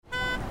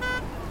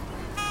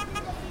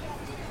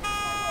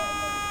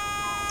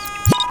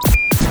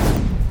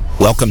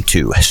Welcome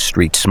to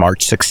Street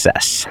Smart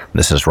Success.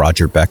 This is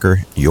Roger Becker,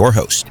 your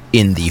host.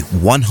 In the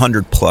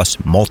 100-plus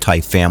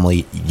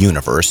multifamily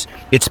universe,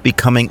 it's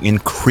becoming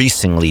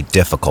increasingly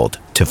difficult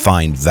to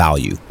find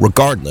value,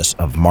 regardless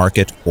of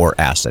market or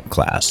asset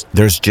class.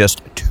 There's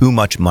just too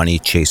much money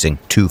chasing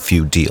too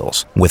few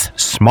deals. With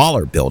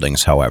smaller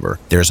buildings, however,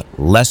 there's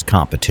less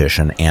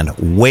competition and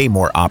way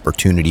more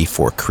opportunity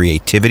for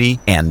creativity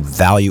and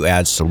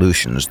value-add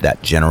solutions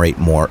that generate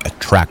more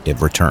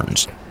attractive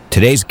returns.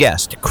 Today's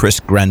guest,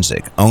 Chris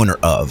Grenzig, owner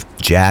of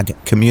JAG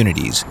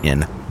Communities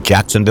in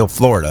Jacksonville,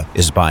 Florida,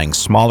 is buying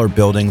smaller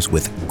buildings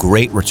with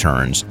great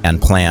returns and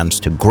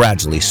plans to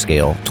gradually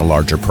scale to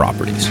larger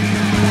properties.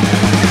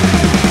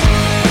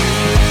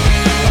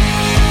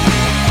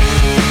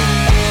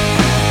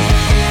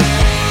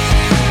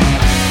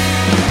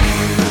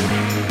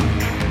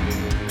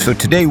 So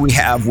today we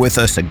have with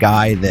us a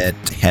guy that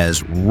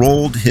has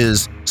rolled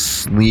his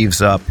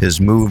sleeves up,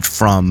 has moved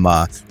from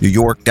New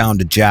York down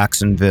to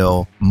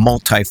Jacksonville,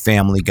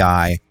 multifamily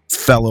guy,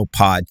 fellow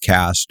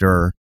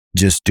podcaster,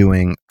 just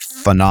doing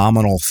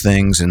phenomenal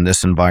things in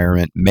this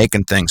environment,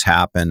 making things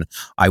happen.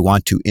 I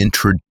want to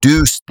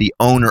introduce the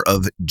owner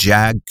of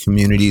JAG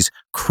Communities,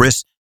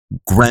 Chris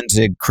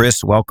Grenzig.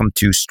 Chris, welcome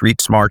to Street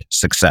Smart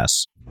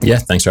Success. Yeah,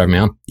 thanks for having me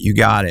on. You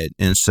got it.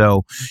 And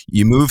so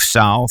you moved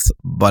south,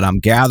 but I'm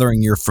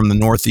gathering you're from the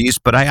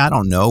Northeast, but I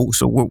don't know.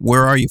 So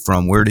where are you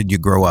from? Where did you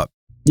grow up?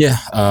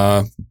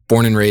 Yeah,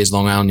 born and raised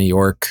Long Island, New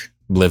York.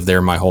 Lived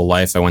there my whole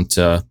life. I went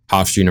to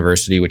Hofstra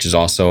University, which is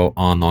also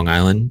on Long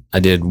Island. I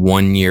did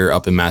 1 year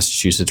up in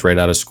Massachusetts right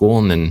out of school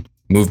and then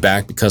moved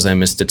back because I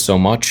missed it so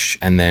much.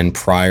 And then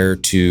prior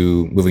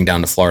to moving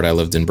down to Florida, I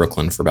lived in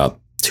Brooklyn for about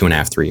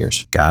 2.5, 3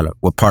 years. Got it.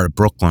 What part of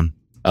Brooklyn?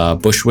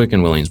 Bushwick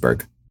and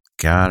Williamsburg.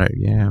 Got it.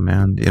 Yeah,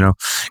 man. You know,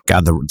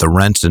 God, the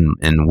rents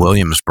in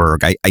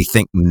Williamsburg, I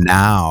think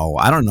now,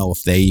 I don't know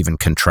if they even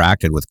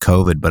contracted with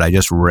COVID, but I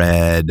just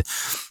read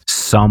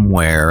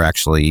somewhere,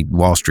 actually,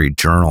 Wall Street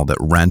Journal, that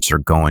rents are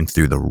going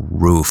through the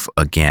roof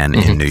again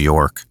in New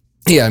York.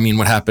 Yeah, I mean,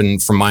 what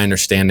happened from my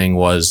understanding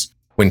was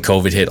when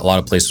COVID hit, a lot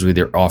of places were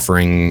either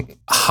offering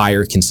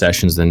higher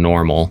concessions than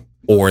normal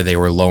or they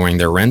were lowering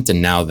their rent.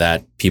 And now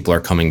that people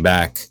are coming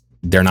back,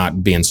 they're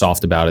not being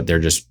soft about it. They're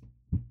just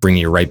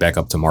bringing you right back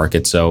up to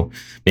market. So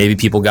maybe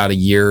people got a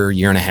year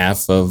and a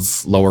half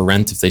of lower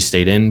rent if they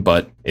stayed in,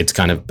 but it's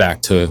kind of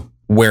back to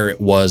where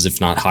it was,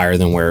 if not higher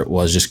than where it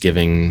was, just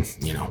giving,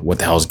 what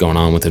the hell's going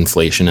on with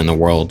inflation in the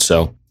world.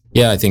 So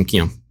yeah, I think,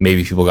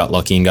 maybe people got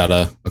lucky and got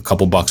a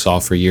couple bucks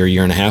off for a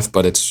year and a half,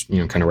 but it's,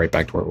 kind of right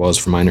back to where it was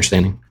from my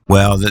understanding.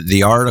 Well,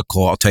 the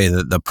article, I'll tell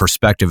you the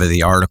perspective of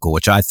the article,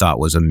 which I thought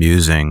was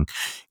amusing,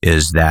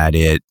 is that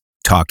it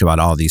talked about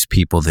all these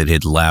people that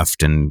had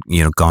left and,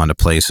 gone to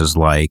places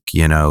like,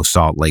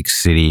 Salt Lake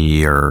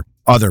City or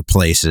other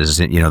places,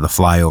 the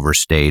flyover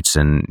states,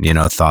 and,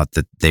 thought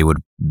that they would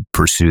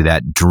pursue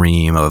that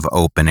dream of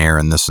open air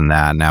and this and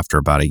that. And after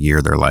about a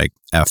year, they're like,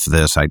 F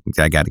this, I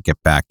got to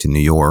get back to New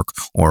York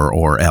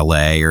or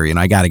LA, or,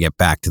 I got to get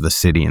back to the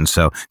city. And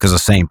so, because the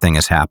same thing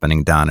is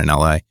happening down in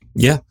LA.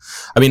 Yeah.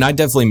 I mean, I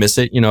definitely miss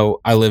it.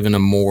 I live in a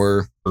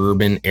more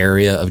urban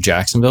area of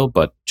Jacksonville,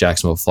 but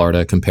Jacksonville,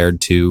 Florida, compared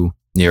to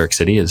New York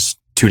City, is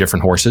two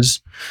different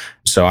horses.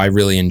 So I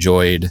really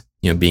enjoyed,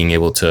 being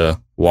able to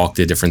walk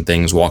to different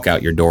things, walk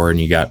out your door, and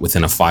you got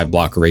within a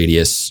 5-block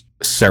radius,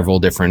 several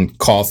different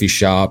coffee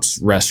shops,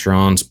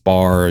 restaurants,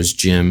 bars,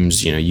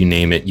 gyms, you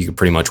name it, you could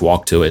pretty much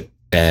walk to it.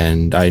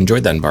 And I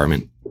enjoyed that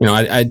environment.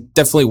 I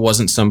definitely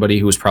wasn't somebody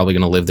who was probably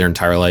going to live their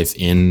entire life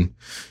in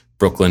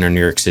Brooklyn or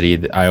New York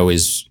City. I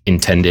always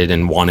intended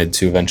and wanted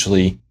to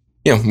eventually,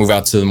 move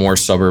out to the more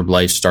suburb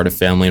life, start a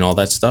family and all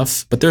that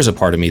stuff. But there's a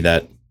part of me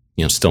that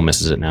still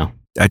misses it now.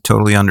 I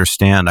totally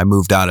understand. I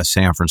moved out of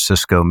San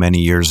Francisco many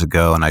years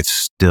ago and I've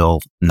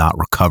still not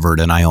recovered,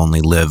 and I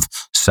only live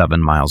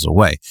 7 miles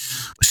away.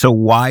 So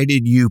why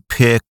did you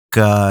pick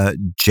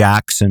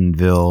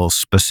Jacksonville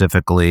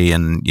specifically,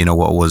 and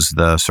what was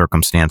the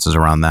circumstances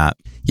around that?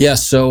 Yeah,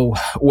 so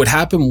what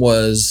happened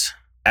was,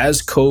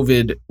 as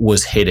COVID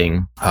was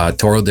hitting,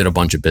 Toro did a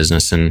bunch of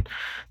business, and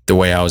the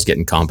way I was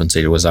getting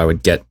compensated was I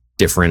would get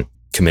different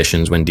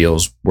commissions when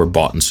deals were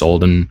bought and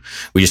sold. And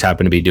we just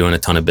happened to be doing a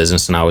ton of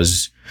business. And I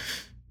was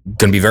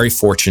going to be very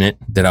fortunate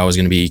that I was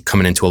going to be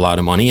coming into a lot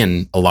of money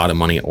and a lot of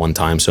money at one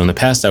time. So in the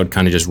past, I would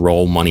kind of just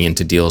roll money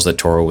into deals that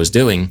Toro was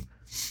doing.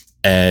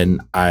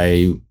 And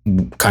I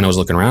kind of was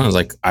looking around. I was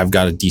like, I've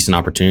got a decent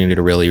opportunity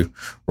to really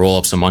roll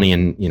up some money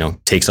and,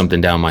 take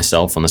something down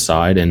myself on the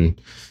side. And,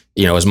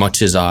 as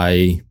much as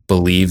I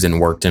believed and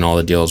worked in all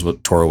the deals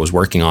what Toro was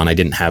working on, I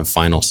didn't have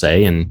final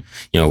say. And,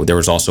 there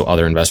was also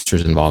other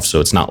investors involved. So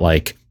it's not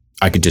like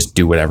I could just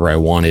do whatever I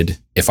wanted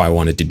if I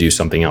wanted to do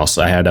something else.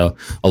 I had a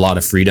lot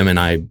of freedom, and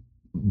I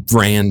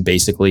ran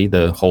basically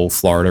the whole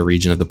Florida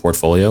region of the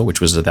portfolio,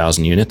 which was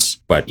 1,000 units.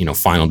 But,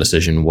 final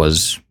decision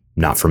was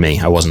not for me.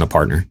 I wasn't a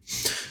partner.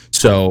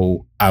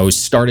 So I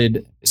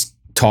started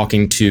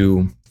talking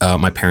to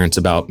my parents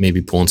about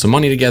maybe pulling some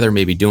money together,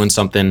 maybe doing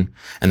something.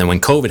 And then when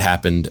COVID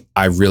happened,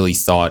 I really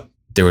thought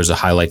there was a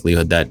high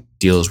likelihood that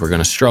deals were going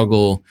to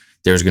struggle.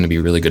 there's going to be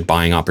really good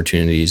buying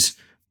opportunities.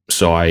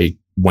 So I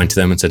went to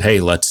them and said, hey,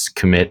 let's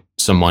commit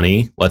some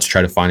money. Let's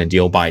try to find a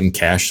deal, buy it in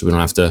cash so we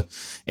don't have to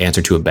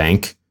answer to a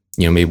bank.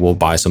 Maybe we'll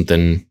buy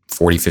something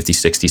 40, 50,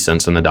 60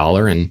 cents on the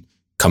dollar. And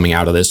coming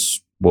out of this,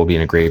 we'll be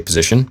in a great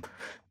position.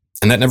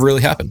 And that never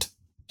really happened.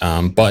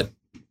 But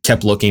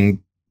kept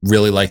looking,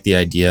 really liked the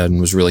idea and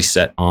was really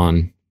set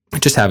on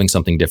just having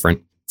something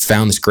different.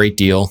 Found this great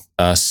deal,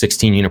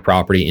 16-unit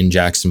property in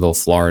Jacksonville,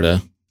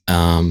 Florida,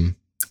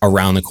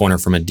 around the corner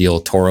from a deal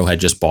Toro had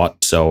just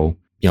bought. So,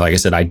 like I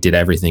said, I did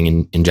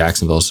everything in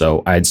Jacksonville.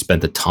 So I had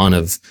spent a ton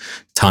of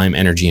time,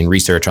 energy, and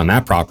research on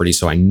that property.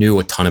 So I knew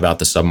a ton about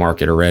the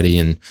submarket already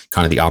and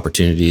kind of the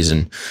opportunities.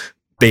 And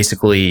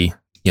basically,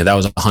 that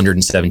was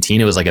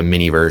 117. It was like a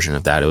mini version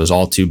of that. It was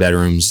all 2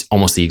 bedrooms,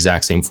 almost the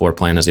exact same floor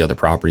plan as the other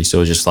property. So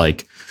it was just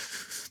like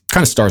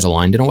kind of stars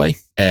aligned in a way,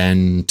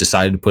 and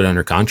decided to put it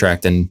under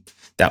contract. And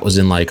that was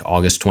in like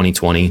August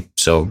 2020.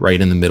 So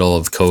right in the middle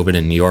of COVID,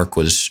 and New York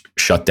was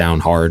shut down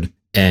hard.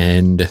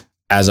 And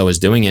as I was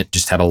doing it,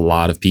 just had a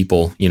lot of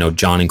people,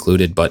 John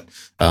included, but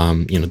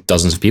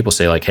dozens of people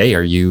say like, hey,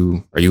 are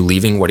you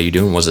leaving? What are you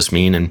doing? What does this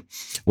mean? And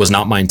was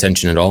not my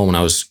intention at all when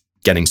I was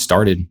getting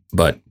started,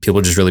 but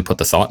people just really put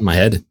the thought in my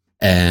head,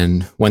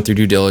 and went through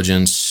due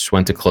diligence,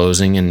 went to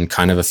closing, and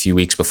kind of a few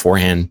weeks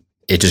beforehand,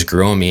 it just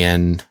grew on me.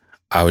 And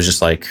I was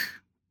just like,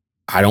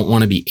 I don't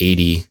want to be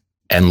 80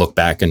 and look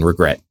back and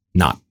regret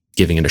not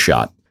giving it a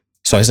shot.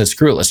 So I said,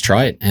 screw it, let's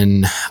try it.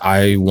 And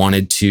I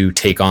wanted to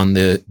take on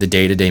the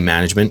day-to-day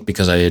management,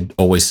 because I had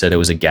always said it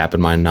was a gap in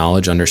my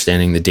knowledge,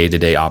 understanding the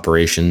day-to-day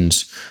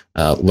operations,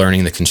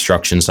 learning the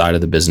construction side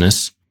of the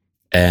business.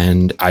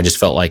 And I just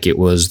felt like it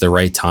was the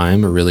right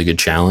time, a really good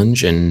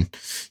challenge, and,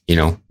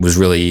 was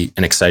really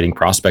an exciting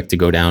prospect to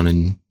go down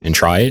and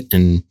try it.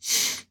 And,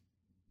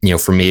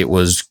 for me, it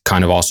was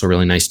kind of also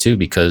really nice too,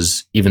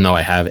 because even though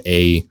I have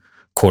a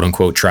quote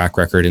unquote track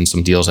record in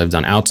some deals I've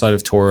done outside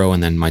of Toro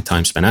and then my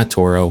time spent at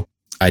Toro,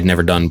 I'd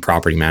never done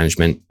property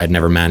management. I'd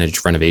never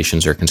managed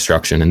renovations or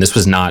construction. And this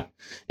was not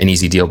an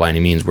easy deal by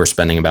any means. We're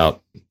spending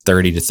about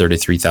 $30,000 to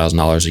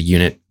 $33,000 a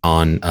unit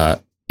on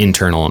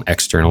internal and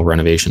external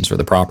renovations for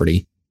the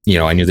property.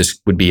 I knew this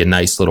would be a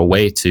nice little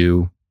way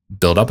to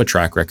build up a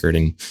track record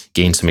and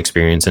gain some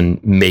experience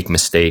and make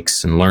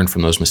mistakes and learn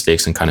from those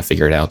mistakes and kind of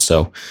figure it out.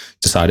 So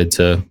decided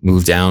to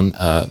move down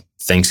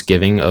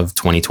Thanksgiving of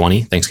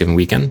 2020, Thanksgiving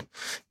weekend.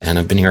 And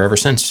I've been here ever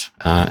since.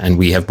 And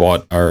we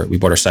bought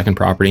our second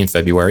property in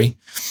February.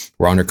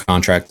 We're under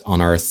contract on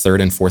our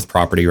third and fourth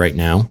property right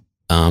now.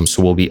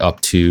 So we'll be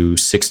up to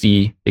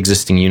 60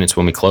 existing units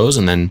when we close.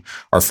 And then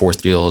our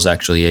fourth deal is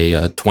actually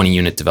a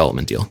 20-unit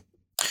development deal.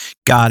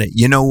 Got it.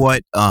 You know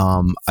what?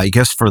 I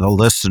guess for the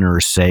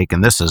listener's sake,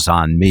 and this is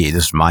on me,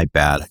 this is my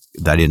bad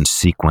that I didn't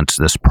sequence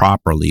this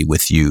properly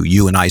with you.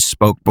 You and I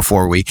spoke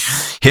before we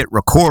hit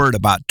record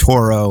about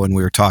Toro, and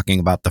we were talking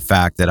about the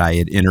fact that I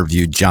had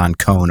interviewed John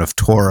Cohn of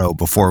Toro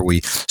before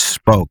we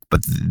spoke,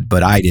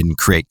 but I didn't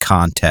create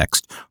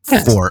context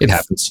for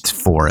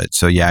it.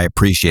 So yeah, I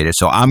appreciate it.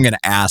 So I'm going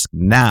to ask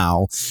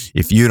now,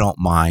 if you don't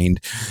mind,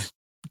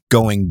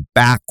 going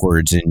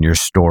backwards in your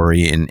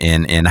story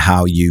and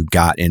how you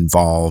got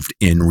involved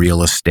in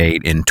real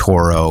estate in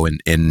Toro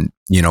and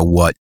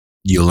what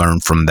you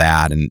learned from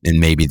that and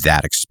maybe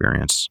that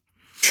experience.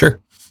 Sure.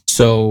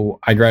 So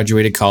I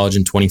graduated college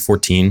in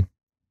 2014.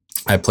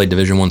 I played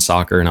Division I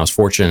soccer, and I was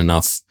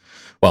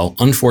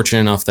unfortunate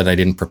enough that I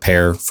didn't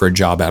prepare for a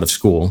job out of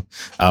school,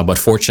 but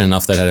fortunate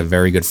enough that I had a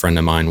very good friend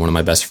of mine, one of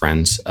my best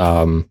friends,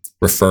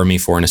 refer me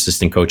for an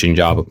assistant coaching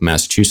job up in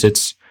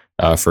Massachusetts.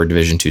 For a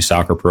Division II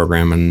soccer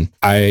program. And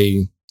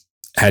I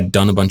had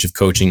done a bunch of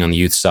coaching on the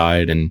youth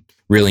side and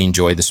really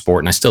enjoyed the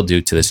sport. And I still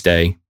do to this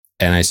day.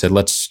 And I said,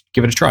 let's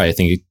give it a try. I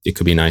think it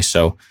could be nice.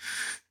 So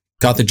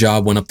got the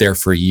job, went up there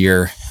for a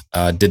year,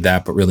 did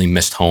that, but really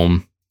missed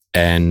home,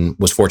 and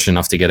was fortunate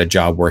enough to get a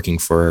job working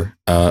for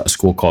a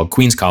school called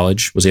Queens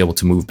College, was able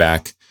to move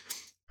back.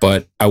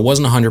 But I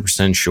wasn't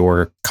 100%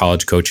 sure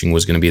college coaching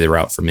was going to be the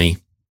route for me.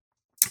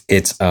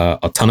 It's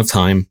a ton of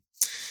time.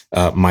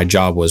 My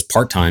job was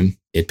part-time.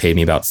 It paid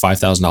me about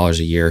 $5,000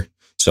 a year.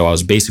 So I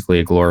was basically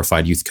a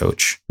glorified youth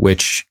coach,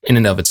 which in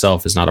and of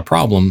itself is not a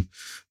problem.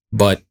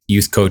 But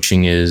youth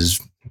coaching is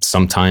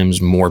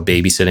sometimes more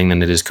babysitting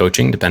than it is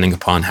coaching, depending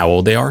upon how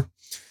old they are.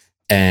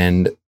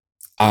 And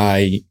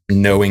I,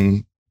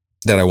 knowing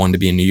that I wanted to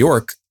be in New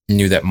York,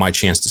 knew that my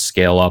chance to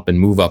scale up and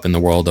move up in the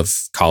world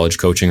of college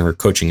coaching or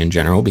coaching in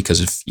general,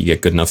 because if you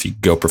get good enough, you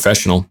go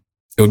professional.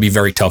 It would be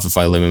very tough if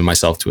I limited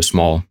myself to a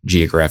small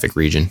geographic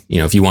region.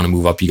 If you want to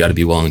move up, you got to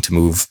be willing to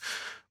move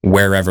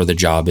wherever the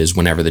job is,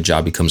 whenever the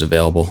job becomes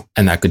available.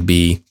 And that could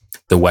be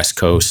the West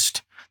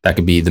Coast. That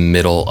could be the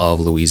middle of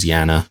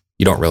Louisiana.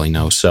 You don't really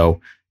know. So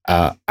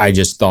I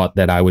just thought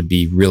that I would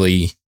be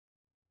really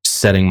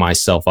setting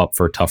myself up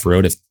for a tough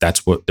road if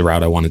that's what the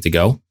route I wanted to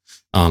go.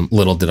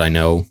 Little did I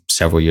know,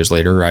 several years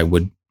later, I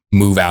would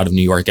move out of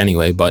New York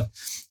anyway, but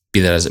be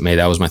that as it may,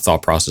 that was my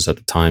thought process at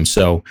the time.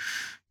 So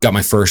got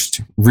my first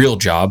real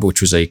job,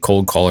 which was a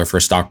cold caller for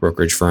a stock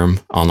brokerage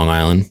firm on Long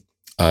Island.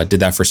 Did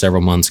that for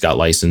several months, got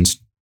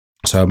licensed.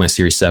 So I had my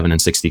Series 7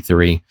 and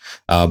 63.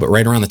 But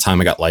right around the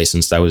time I got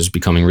licensed, I was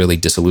becoming really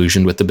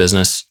disillusioned with the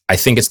business. I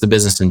think it's the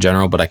business in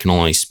general, but I can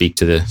only speak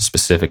to the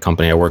specific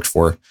company I worked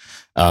for.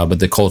 But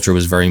the culture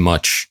was very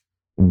much,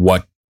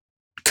 what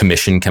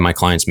commission can my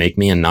clients make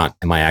me, and not,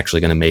 am I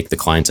actually going to make the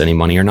clients any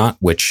money or not,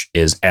 which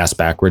is ass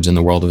backwards in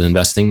the world of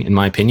investing, in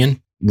my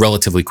opinion.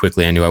 Relatively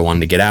quickly, I knew I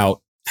wanted to get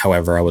out.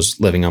 However, I was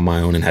living on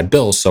my own and had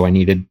bills, so I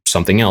needed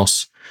something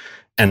else.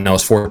 And I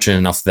was fortunate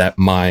enough that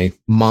my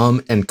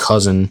mom and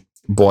cousin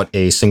bought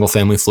a single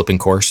family flipping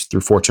course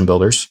through Fortune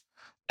Builders.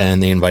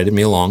 And they invited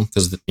me along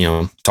because,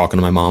 talking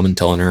to my mom and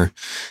telling her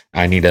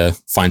I need to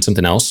find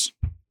something else.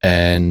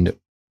 And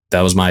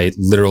that was my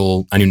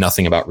literal, I knew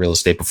nothing about real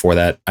estate before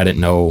that. I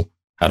didn't know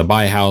how to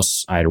buy a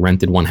house. I had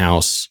rented one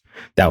house.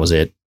 That was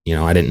it.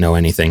 I didn't know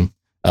anything.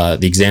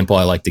 The example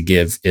I like to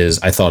give is,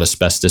 I thought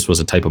asbestos was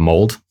a type of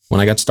mold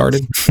when I got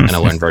started. And I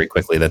learned very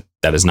quickly that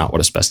that is not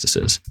what asbestos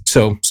is.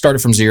 So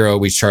started from zero.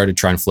 We started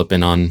trying to flip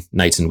in on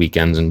nights and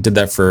weekends, and did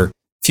that for a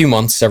few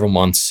months, several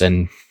months,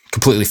 and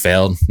completely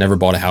failed. Never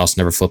bought a house,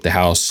 never flipped a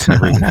house,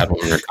 never even had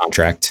one under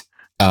contract.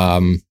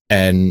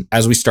 And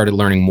as we started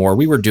learning more,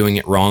 we were doing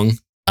it wrong,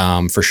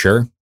 for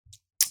sure.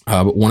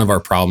 But one of our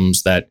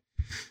problems that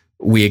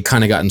we had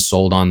kind of gotten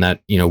sold on,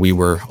 that, we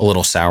were a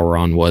little sour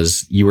on,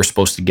 was you were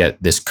supposed to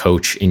get this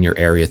coach in your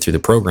area through the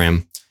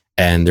program.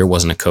 And there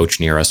wasn't a coach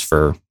near us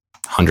for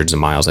hundreds of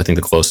miles. I think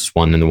the closest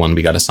one, and the one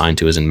we got assigned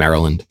to, is in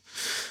Maryland.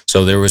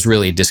 So there was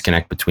really a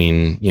disconnect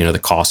between, the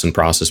cost and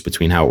process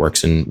between how it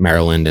works in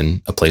Maryland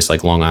and a place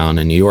like Long Island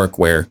and New York,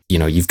 where,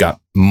 you've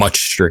got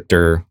much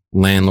stricter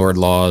landlord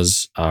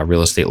laws,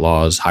 real estate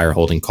laws, higher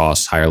holding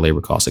costs, higher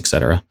labor costs, et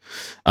cetera.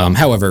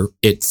 However,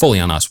 it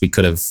fully on us. We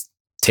could have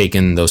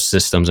taken those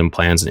systems and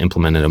plans and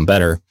implemented them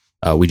better.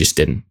 We just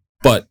didn't.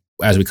 But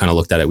as we kind of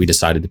looked at it, we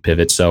decided to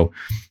pivot. So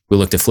we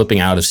looked at flipping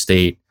out of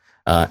state.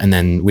 And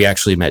then we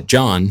actually met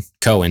John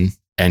Cohen,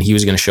 and he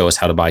was going to show us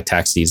how to buy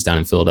tax deeds down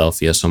in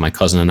Philadelphia. So my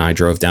cousin and I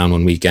drove down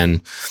one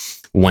weekend,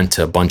 went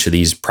to a bunch of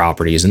these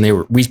properties,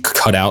 and we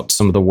cut out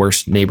some of the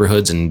worst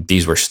neighborhoods, and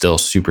these were still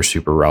super,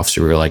 super rough.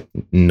 So we were like,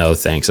 no,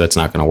 thanks. That's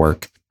not going to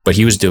work. But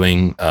he was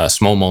doing a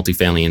small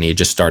multifamily, and he had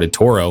just started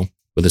Toro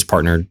with his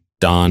partner,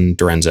 Don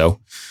Dorenzo,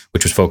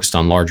 which was focused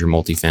on larger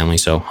multifamily,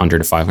 so 100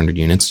 to 500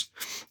 units.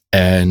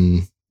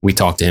 And we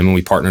talked to him, and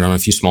we partnered on a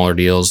few smaller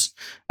deals.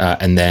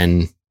 And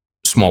then,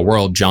 small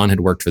world, John had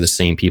worked for the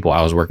same people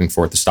I was working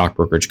for at the stock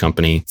brokerage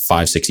company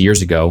 5-6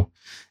 years ago.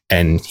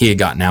 And he had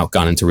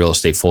gone into real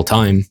estate full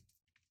time.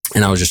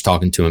 And I was just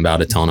talking to him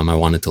about it, telling him I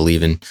wanted to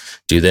leave and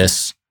do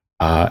this.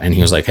 And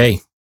he was like, hey,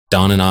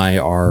 Don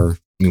and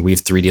we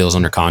have 3 deals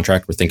under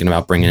contract. We're thinking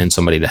about bringing in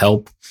somebody to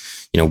help.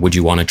 Would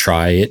you want to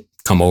try it?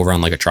 Come over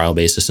on like a trial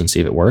basis and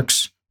see if it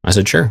works. I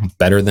said, sure,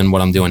 better than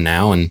what I'm doing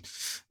now. And,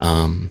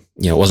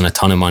 it wasn't a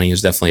ton of money. It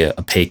was definitely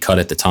a pay cut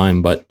at the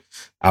time, but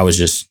I was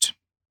just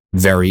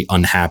very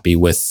unhappy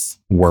with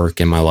work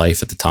in my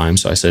life at the time.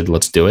 So I said,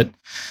 let's do it.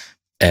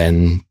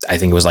 And I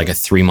think it was like a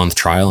 3-month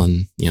trial,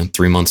 and,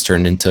 3 months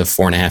turned into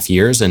 4.5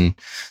 years. And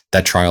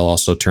that trial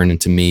also turned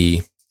into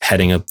me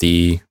heading up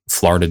the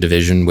Florida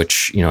division,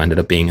 which, ended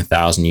up being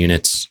 1,000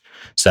 units,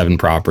 7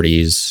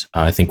 properties.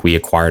 I think we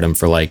acquired them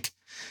for like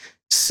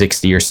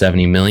 60 or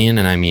 70 million.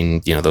 And I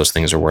mean, those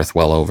things are worth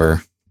well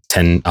over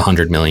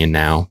 100 million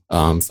now,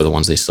 for the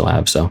ones they still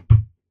have. So.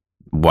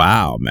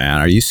 Wow, man.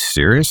 Are you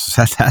serious?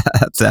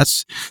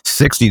 That's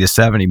 60 to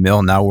 70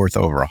 mil, now worth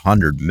over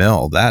 100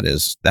 mil.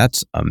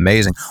 That's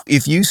amazing.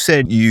 If you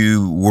said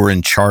you were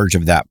in charge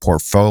of that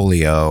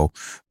portfolio,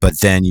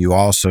 but then you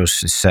also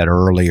said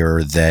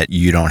earlier that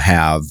you don't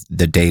have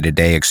the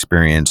day-to-day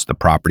experience, the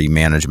property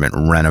management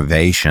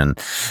renovation,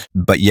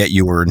 but yet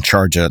you were in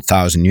charge of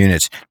 1,000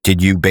 units,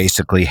 did you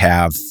basically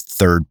have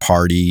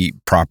third-party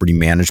property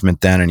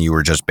management then, and you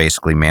were just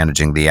basically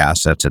managing the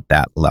assets at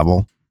that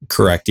level?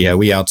 Correct. Yeah,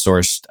 we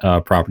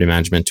outsourced property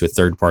management to a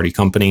third-party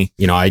company.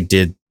 I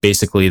did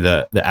basically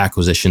the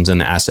acquisitions and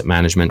the asset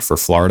management for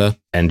Florida,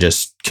 and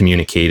just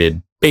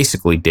communicated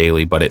basically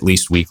daily, but at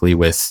least weekly,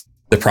 with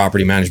the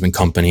property management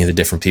company, the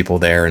different people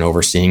there, and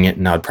overseeing it.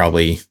 And I'd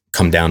probably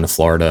come down to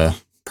Florida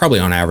probably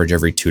on average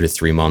every 2 to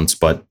 3 months.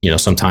 But,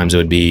 sometimes it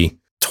would be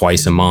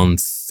twice a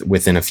month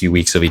within a few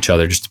weeks of each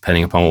other, just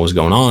depending upon what was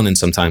going on. And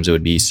sometimes it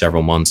would be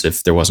several months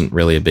if there wasn't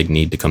really a big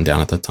need to come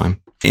down at that time.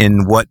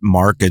 In what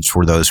markets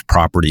were those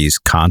properties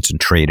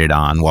concentrated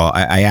on? Well,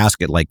 I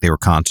ask it like they were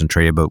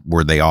concentrated, but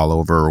were they all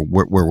over?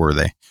 Where were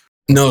they?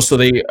 No, so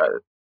they,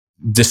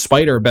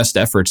 despite our best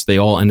efforts, they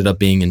all ended up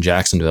being in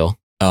Jacksonville.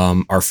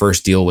 Our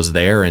first deal was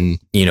there, and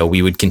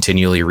we would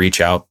continually reach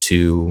out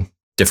to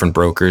different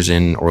brokers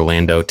in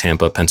Orlando,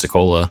 Tampa,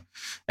 Pensacola,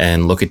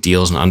 and look at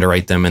deals and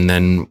underwrite them. And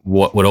then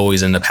what would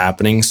always end up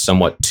happening,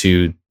 somewhat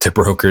to the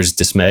brokers'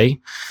 dismay,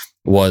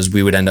 was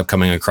we would end up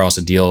coming across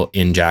a deal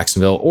in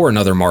Jacksonville or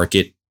another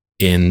market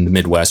in the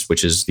Midwest,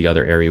 which is the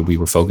other area we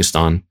were focused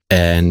on.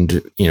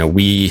 And,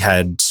 we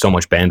had so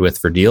much bandwidth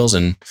for deals,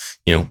 and,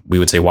 we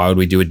would say, why would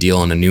we do a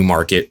deal in a new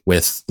market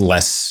with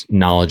less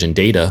knowledge and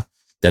data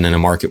than in a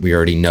market we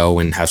already know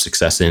and have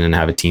success in and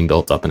have a team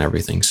built up and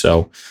everything.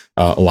 So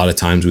a lot of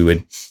times we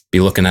would be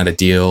looking at a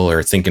deal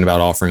or thinking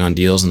about offering on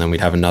deals, and then we'd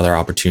have another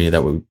opportunity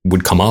that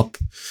would come up,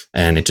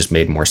 and it just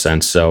made more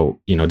sense. So,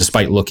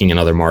 despite looking in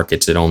other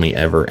markets, it only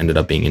ever ended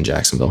up being in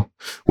Jacksonville,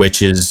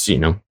 which is,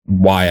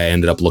 why I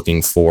ended up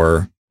looking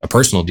for a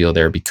personal deal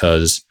there,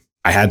 because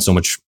I had so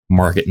much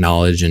market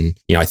knowledge, and,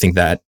 I think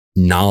that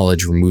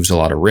knowledge removes a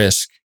lot of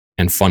risk.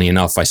 And funny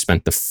enough, I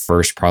spent the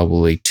first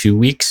probably 2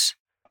 weeks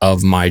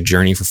of my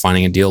journey for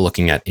finding a deal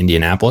looking at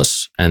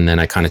Indianapolis. And then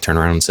I kind of turned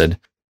around and said,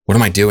 what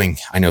am I doing?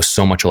 I know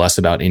so much less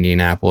about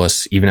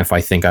Indianapolis. Even if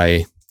I think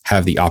I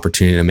have the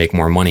opportunity to make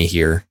more money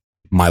here,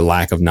 my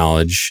lack of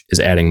knowledge is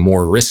adding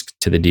more risk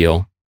to the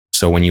deal.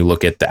 So when you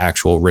look at the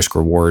actual risk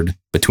reward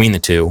between the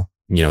two,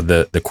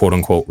 the quote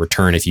unquote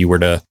return, if you were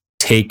to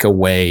take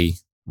away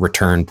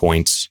return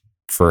points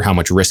for how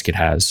much risk it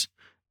has,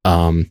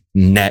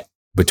 net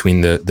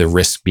between the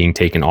risk being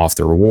taken off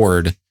the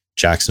reward,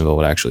 Jacksonville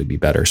would actually be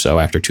better. So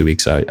after 2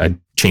 weeks, I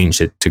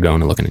changed it to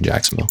going and looking in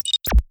Jacksonville.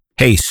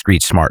 Hey,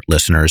 Street Smart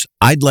listeners,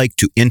 I'd like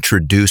to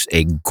introduce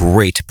a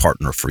great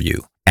partner for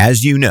you.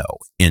 As you know,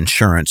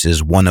 insurance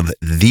is one of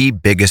the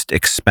biggest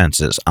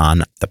expenses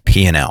on the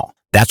P&L.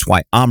 That's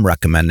why I'm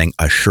recommending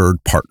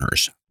Assured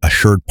Partners.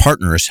 Assured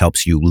Partners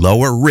helps you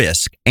lower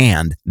risk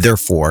and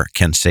therefore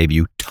can save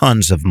you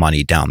tons of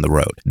money down the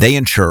road. They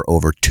insure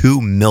over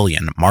 2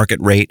 million market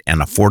rate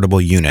and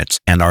affordable units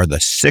and are the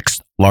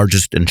 6th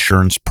largest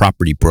insurance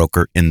property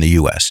broker in the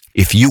U.S.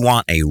 If you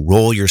want a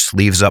roll your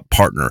sleeves up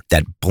partner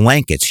that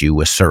blankets you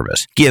with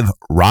service, give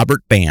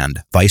Robert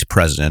Band, Vice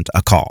President,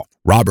 a call.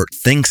 Robert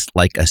thinks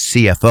like a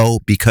CFO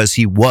because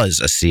he was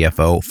a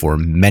CFO for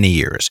many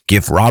years.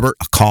 Give Robert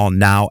a call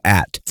now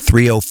at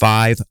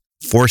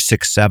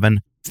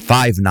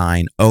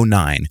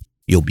 305-467-5909.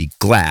 You'll be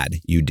glad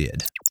you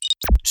did.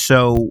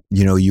 So,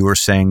 you were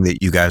saying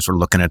that you guys were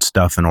looking at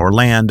stuff in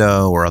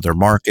Orlando or other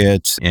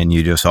markets, and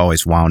you just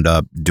always wound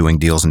up doing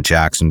deals in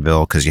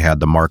Jacksonville because you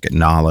had the market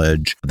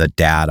knowledge, the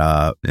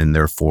data, and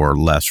therefore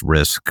less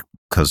risk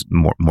because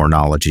more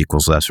knowledge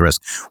equals less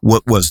risk.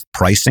 What was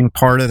pricing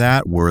part of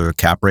that? Were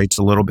cap rates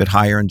a little bit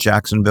higher in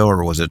Jacksonville,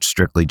 or was it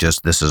strictly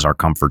just this is our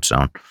comfort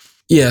zone?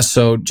 Yeah.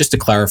 So just to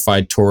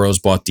clarify, Toro's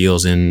bought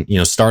deals in,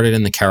 started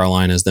in the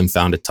Carolinas, then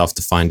found it tough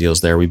to find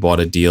deals there. We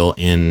bought a deal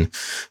in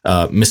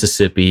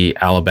Mississippi,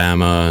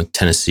 Alabama,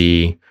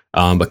 Tennessee.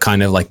 But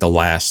kind of like the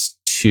last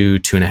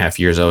 2.5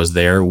 years I was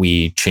there,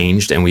 we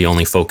changed and we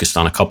only focused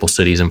on a couple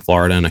cities in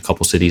Florida and a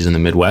couple cities in the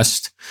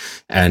Midwest.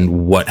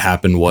 And what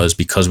happened was,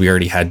 because we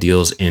already had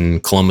deals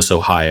in Columbus,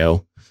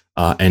 Ohio,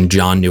 and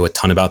John knew a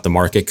ton about the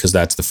market because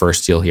that's the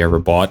first deal he ever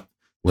bought,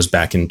 was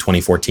back in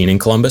 2014 in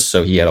Columbus.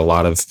 So he had a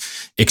lot of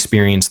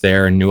experience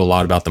there and knew a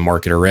lot about the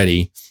market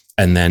already.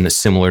 And then a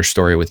similar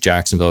story with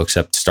Jacksonville,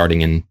 except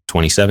starting in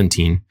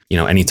 2017,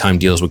 anytime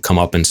deals would come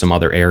up in some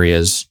other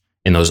areas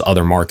in those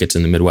other markets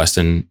in the Midwest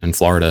and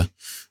Florida,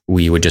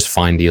 we would just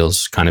find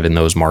deals kind of in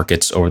those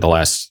markets over the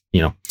last,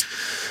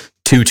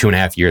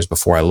 2.5 years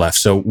before I left.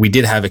 So we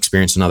did have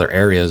experience in other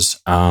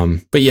areas.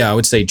 But yeah, I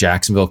would say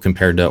Jacksonville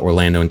compared to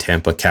Orlando and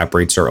Tampa, cap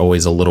rates are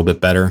always a little bit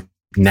better.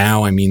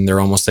 Now, they're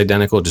almost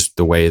identical, just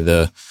the way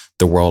the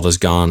world has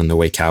gone and the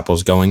way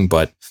capital's going.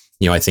 But,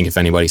 I think if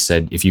anybody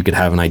said, if you could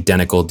have an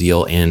identical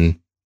deal in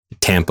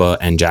Tampa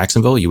and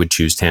Jacksonville, you would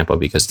choose Tampa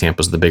because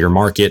Tampa's the bigger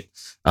market.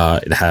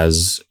 It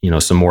has,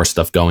 some more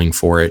stuff going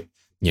for it.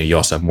 You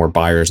also have more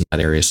buyers in that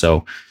area.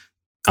 So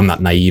I'm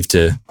not naive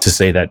to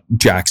say that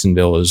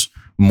Jacksonville is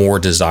more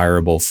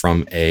desirable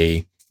from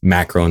a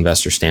macro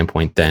investor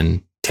standpoint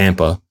than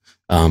Tampa.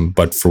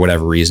 But for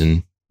whatever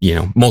reason,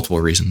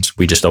 multiple reasons,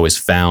 we just always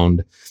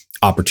found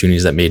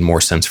opportunities that made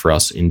more sense for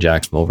us in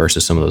Jacksonville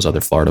versus some of those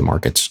other Florida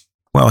markets.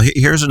 Well,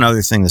 here's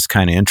another thing that's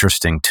kind of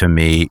interesting to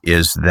me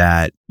is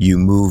that you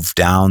moved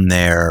down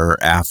there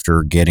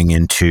after getting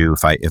into,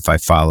 if I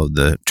followed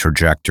the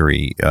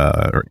trajectory,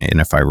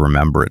 and if I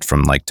remember it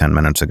from like 10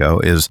 minutes ago,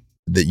 is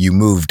that you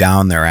moved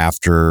down there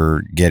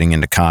after getting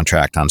into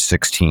contract on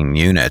 16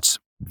 units.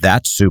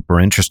 That's super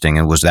interesting.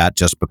 And was that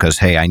just because,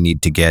 hey, I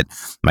need to get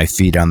my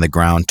feet on the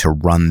ground to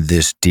run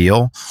this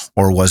deal?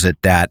 Or was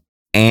it that,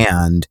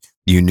 and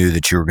you knew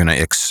that you were going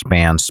to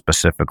expand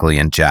specifically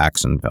in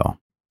Jacksonville?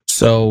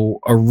 So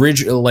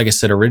like I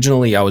said,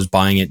 originally I was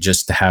buying it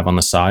just to have on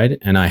the side,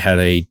 and I had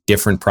a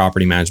different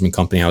property management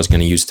company I was going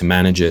to use to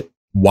manage it.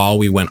 While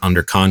we went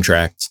under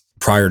contract,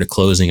 prior to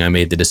closing, I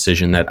made the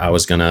decision that I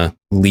was going to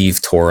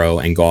leave Toro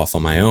and go off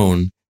on my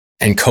own.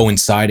 And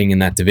coinciding in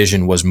that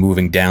division was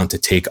moving down to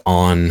take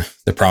on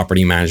the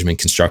property management,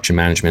 construction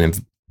management,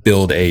 and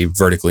build a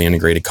vertically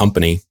integrated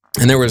company.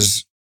 And there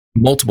was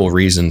multiple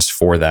reasons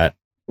for that.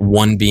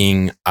 One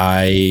being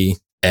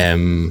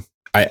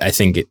I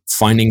think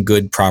finding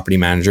good property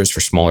managers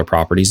for smaller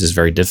properties is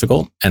very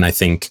difficult. And I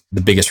think the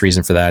biggest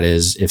reason for that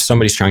is if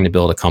somebody's trying to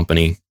build a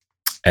company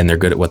and they're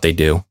good at what they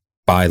do,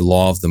 by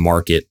law of the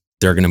market,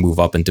 they're going to move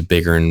up into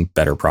bigger and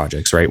better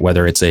projects, right?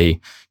 Whether it's a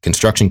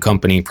construction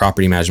company,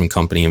 property management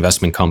company,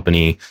 investment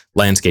company,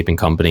 landscaping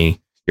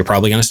company, you're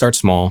probably going to start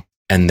small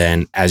And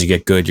then as you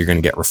get good, you're going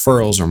to get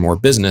referrals or more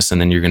business. And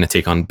then you're going to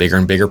take on bigger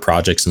and bigger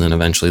projects. And then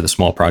eventually the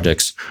small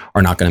projects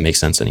are not going to make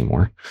sense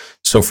anymore.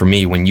 So for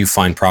me, when you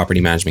find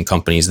property management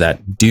companies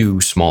that do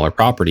smaller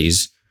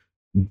properties,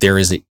 there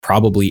is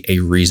probably a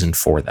reason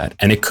for that.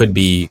 And it could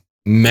be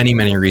many,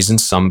 many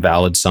reasons, some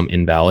valid, some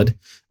invalid.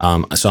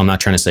 So I'm not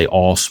trying to say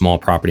all small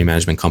property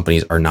management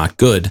companies are not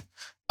good.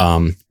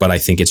 But I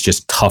think it's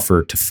just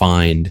tougher to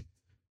find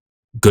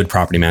good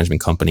property management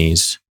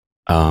companies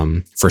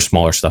for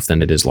smaller stuff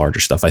than it is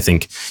larger stuff. I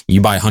think you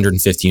buy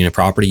 150 unit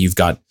property, you've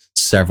got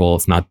several,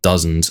 if not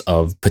dozens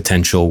of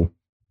potential,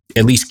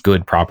 at least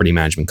good property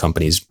management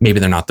companies. Maybe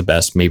they're not the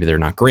best, maybe they're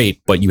not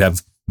great, but you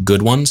have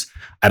good ones.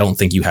 I don't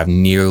think you have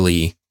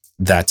nearly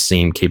that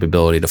same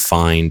capability to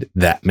find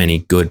that many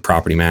good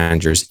property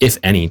managers, if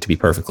any, to be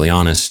perfectly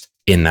honest,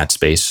 in that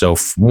space. So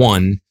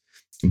one,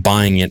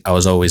 buying it, I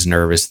was always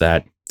nervous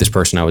that this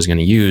person I was going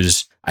to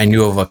use, I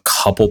knew of a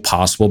couple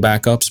possible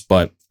backups,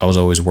 but I was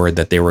always worried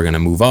that they were going to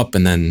move up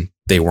and then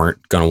they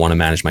weren't going to want to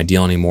manage my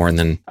deal anymore. And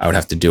then I would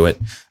have to do it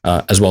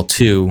as well.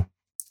 Two,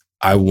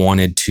 I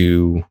wanted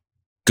to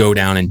go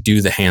down and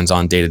do the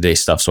hands-on day-to-day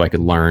stuff so I could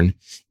learn.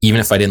 Even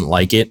if I didn't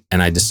like it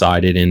and I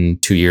decided in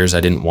 2 years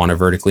I didn't want a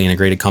vertically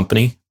integrated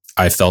company,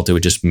 I felt it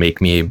would just make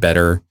me a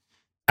better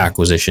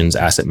acquisitions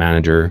asset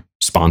manager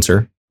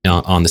sponsor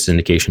on the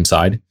syndication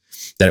side,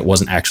 that it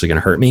wasn't actually going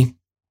to hurt me.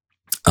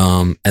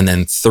 And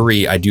then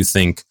three, I do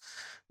think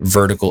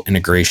vertical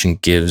integration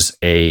gives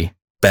a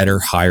better,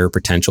 higher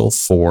potential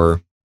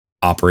for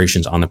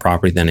operations on the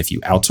property than if you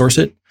outsource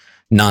it.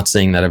 Not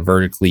saying that a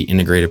vertically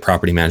integrated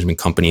property management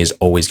company is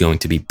always going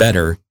to be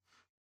better.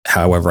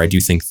 However, I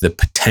do think the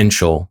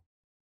potential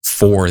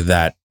for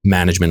that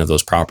management of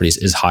those properties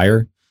is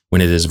higher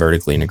when it is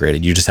vertically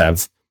integrated. You just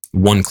have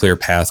one clear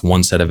path,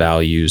 one set of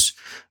values,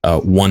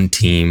 one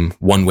team,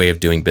 one way of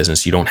doing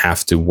business. You don't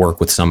have to work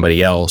with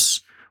somebody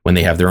else when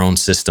they have their own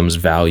systems,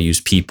 values,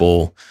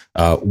 people,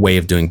 way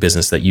of doing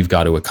business that you've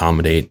got to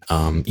accommodate.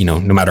 No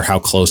matter how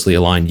closely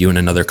aligned you and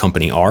another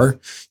company are,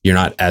 you're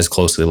not as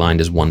closely aligned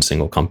as one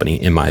single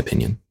company, in my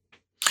opinion.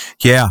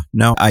 Yeah,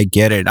 no, I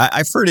get it.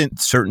 I've heard in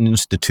certain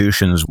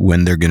institutions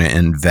when they're going to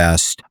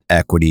invest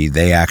equity,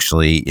 they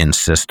actually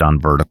insist on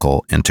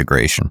vertical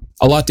integration.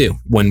 A lot do.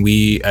 When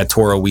we at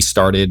Toro, we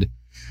started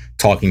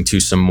talking to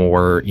some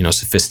more,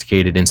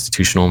 sophisticated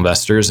institutional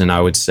investors, and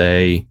I would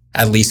say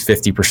at least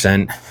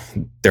 50%,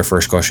 their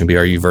first question would be,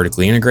 are you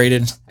vertically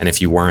integrated? And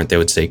if you weren't, they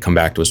would say, come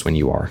back to us when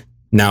you are.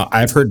 Now,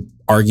 I've heard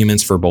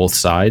arguments for both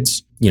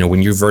sides.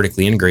 When you're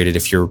vertically integrated,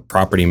 if your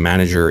property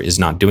manager is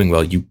not doing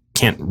well, you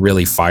can't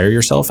really fire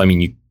yourself. I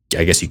mean,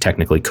 I guess you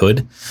technically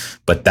could,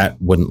 but that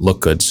wouldn't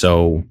look good.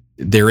 So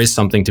there is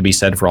something to be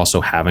said for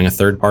also having a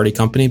third-party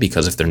company,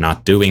 because if they're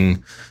not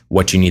doing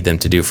what you need them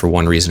to do for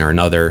one reason or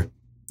another,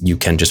 you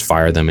can just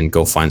fire them and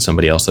go find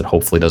somebody else that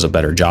hopefully does a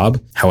better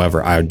job.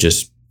 However, I would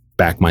just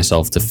back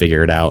myself to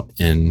figure it out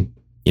and,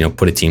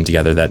 put a team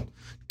together that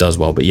does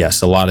well. But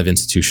yes, a lot of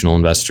institutional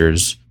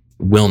investors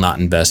will not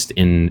invest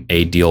in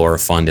a deal or a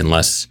fund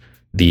unless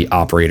the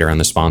operator and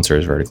the sponsor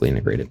is vertically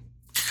integrated.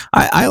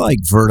 I like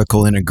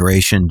vertical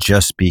integration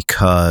just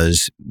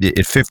because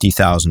at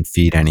 50,000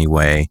 feet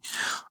anyway,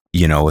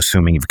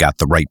 assuming you've got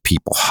the right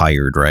people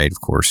hired, right?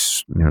 Of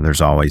course,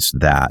 there's always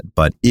that,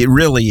 but it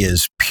really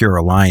is pure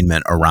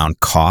alignment around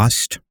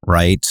cost,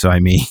 right? So, I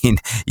mean,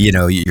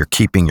 you're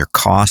keeping your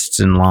costs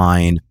in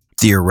line.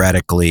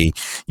 Theoretically,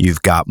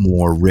 you've got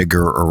more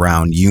rigor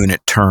around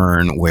unit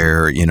turn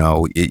where,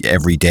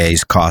 every day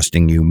is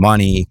costing you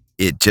money.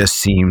 It just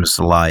seems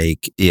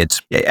like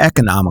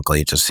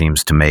economically, it just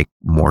seems to make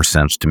more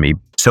sense to me.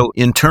 So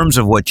in terms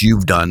of what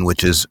you've done,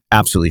 which is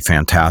absolutely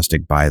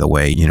fantastic, by the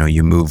way,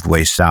 you moved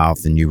way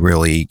south and you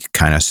really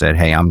kind of said,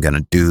 hey, I'm going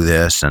to do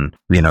this. And,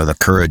 the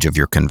courage of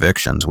your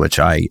convictions, which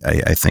I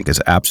think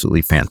is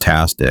absolutely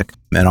fantastic.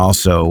 And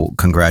also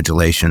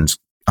congratulations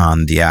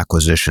on the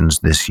acquisitions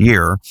this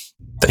year.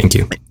 Thank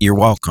you. You're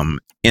welcome.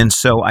 And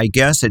so I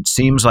guess it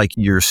seems like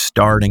you're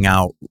starting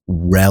out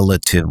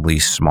relatively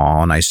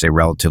small. And I say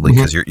relatively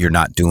because you're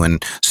not doing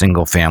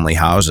single family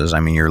houses.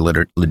 I mean, you're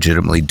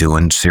legitimately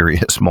doing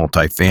serious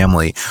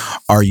multifamily.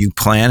 Are you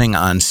planning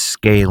on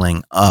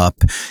scaling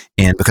up?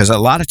 And because a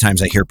lot of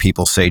times I hear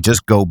people say,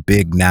 just go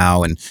big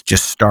now and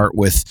just start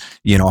with,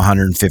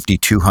 150,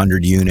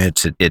 200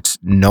 units. It's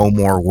no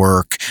more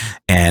work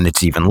and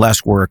it's even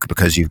less work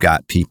because you've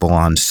got people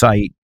on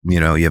site. You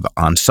have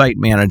on-site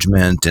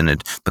management,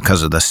 and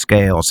because of the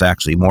scale, it's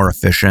actually more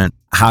efficient.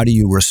 How do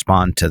you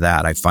respond to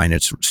that? I find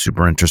it's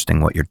super interesting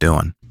what you're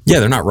doing.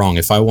 Yeah, they're not wrong.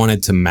 If I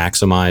wanted to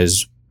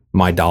maximize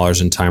my dollars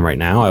and time right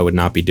now, I would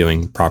not be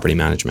doing property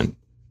management.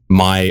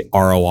 My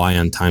ROI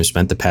on time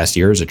spent the past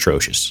year is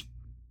atrocious,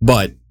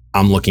 but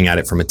I'm looking at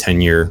it from a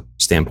 10-year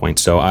standpoint.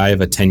 So I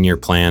have a 10-year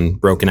plan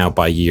broken out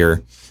by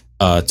year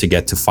to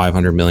get to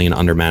 $500 million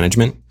under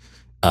management.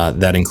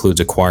 That includes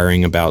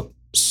acquiring about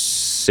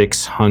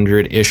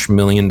 $600-ish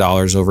million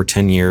over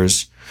 10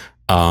 years,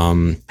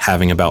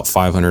 having about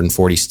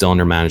 540 still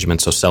under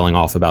management. So selling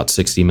off about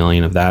 60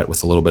 million of that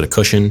with a little bit of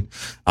cushion,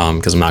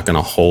 because I'm not going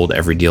to hold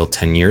every deal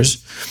 10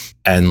 years.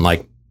 And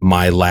like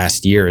my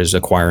last year is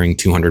acquiring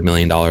 $200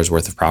 million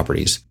worth of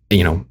properties.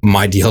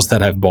 My deals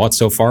that I've bought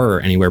so far are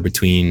anywhere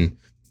between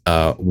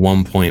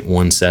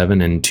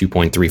 1.17 and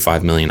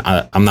 2.35 million.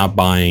 I'm not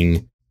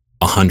buying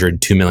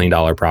 $102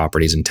 million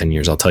properties in 10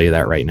 years. I'll tell you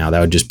that right now.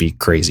 That would just be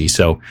crazy.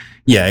 So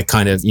yeah, it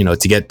kind of,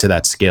 to get to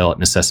that scale, it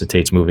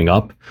necessitates moving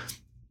up.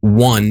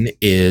 One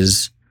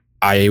is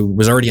I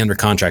was already under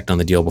contract on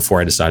the deal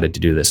before I decided to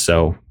do this.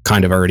 So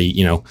kind of already,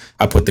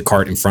 I put the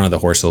cart in front of the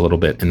horse a little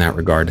bit in that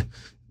regard.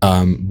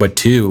 But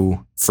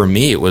two, for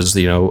me, it was,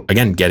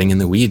 again, getting in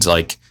the weeds.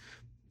 Like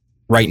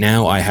right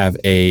now I have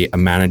a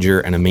manager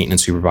and a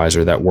maintenance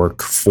supervisor that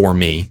work for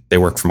me. They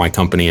work for my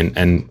company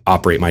and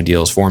operate my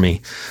deals for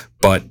me.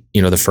 But,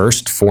 the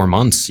first 4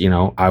 months,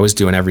 I was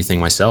doing everything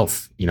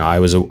myself. I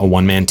was a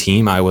one-man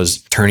team. I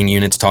was turning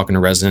units, talking to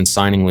residents,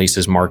 signing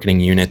leases, marketing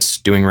units,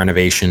 doing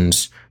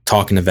renovations,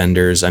 talking to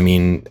vendors. I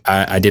mean,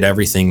 I did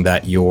everything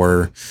that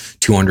your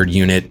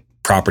 200-unit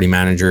property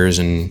managers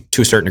and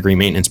to a certain degree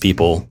maintenance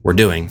people were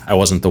doing. I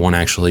wasn't the one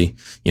actually,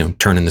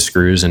 turning the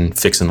screws and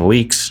fixing the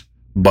leaks,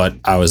 but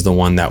I was the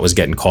one that was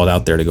getting called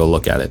out there to go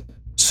look at it.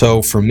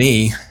 So for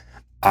me,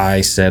 I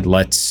said,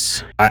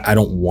 I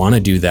don't want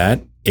to do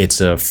that.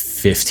 It's a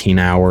 $15,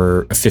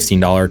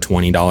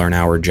 $20 an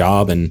hour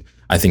job. And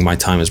I think my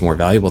time is more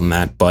valuable than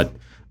that, but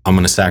I'm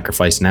going to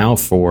sacrifice now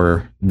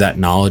for that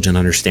knowledge and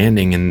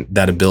understanding and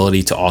that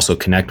ability to also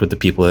connect with the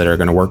people that are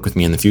going to work with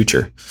me in the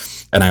future.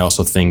 And I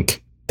also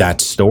think that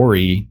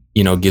story,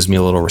 gives me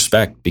a little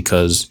respect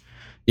because,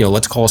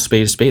 let's call a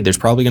spade a spade. There's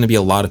probably going to be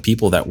a lot of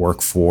people that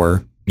work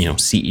for,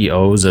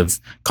 CEOs of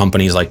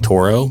companies like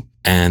Toro,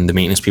 and the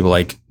maintenance people,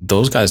 like,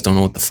 those guys don't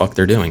know what the fuck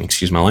they're doing.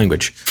 Excuse my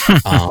language.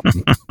 I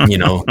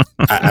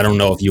don't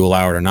know if you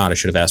allow it or not. I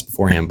should have asked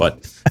beforehand, but,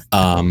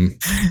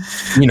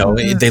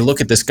 they look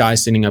at this guy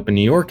sitting up in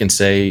New York and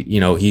say,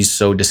 he's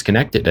so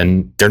disconnected,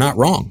 and they're not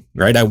wrong,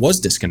 right? I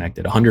was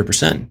disconnected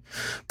 100%.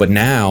 But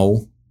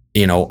now,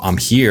 I'm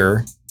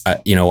here.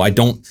 I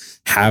don't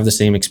have the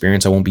same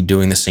experience. I won't be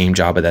doing the same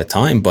job at that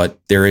time, but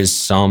there is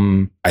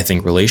some, I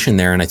think, relation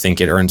there. And I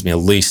think it earns me at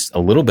least a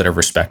little bit of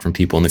respect from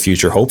people in the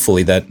future.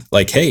 Hopefully that,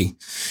 like, hey,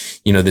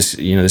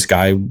 this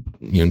guy,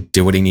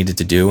 did what he needed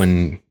to do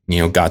and,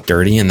 got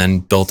dirty and then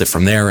built it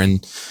from there.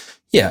 And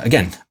yeah,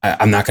 again,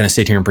 I'm not going to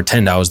sit here and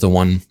pretend I was the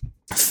one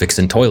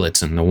fixing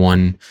toilets and the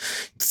one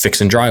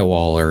fixing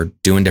drywall or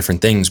doing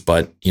different things.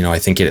 But, I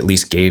think it at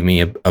least gave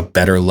me a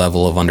better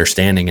level of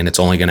understanding, and it's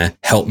only going to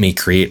help me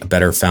create a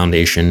better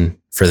foundation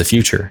for the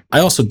future. I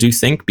also do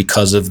think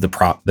because of the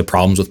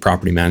problems with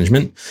property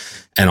management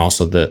and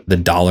also the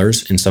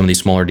dollars in some of these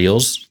smaller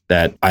deals,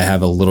 that I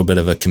have a little bit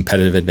of a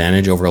competitive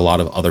advantage over a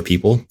lot of other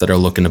people that are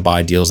looking to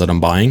buy deals that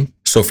I'm buying.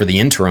 So for the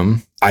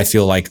interim, I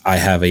feel like I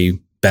have a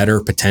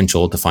better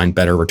potential to find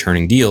better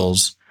returning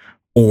deals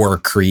or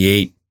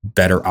create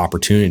better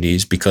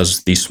opportunities,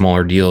 because these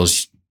smaller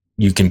deals,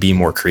 you can be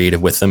more creative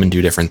with them and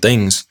do different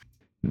things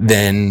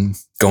than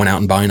going out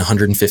and buying a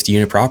 150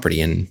 unit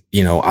property. And,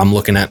 I'm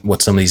looking at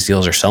what some of these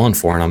deals are selling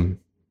for, and I'm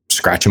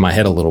scratching my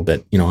head a little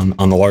bit,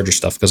 on the larger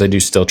stuff, because I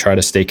do still try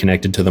to stay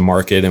connected to the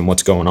market and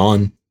what's going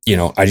on.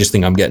 I just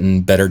think I'm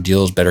getting better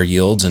deals, better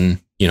yields, and,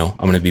 I'm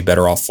going to be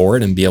better off for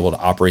it and be able to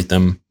operate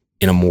them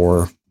in a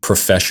more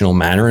professional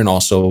manner, and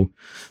also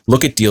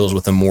look at deals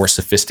with a more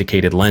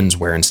sophisticated lens,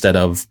 where instead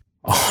of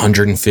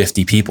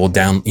 150 people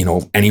down,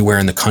 anywhere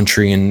in the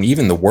country and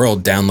even the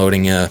world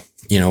downloading an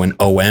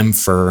OM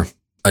for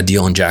a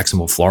deal in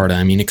Jacksonville, Florida.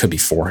 I mean, it could be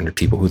 400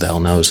 people. Who the hell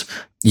knows?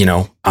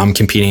 I'm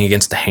competing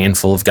against a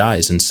handful of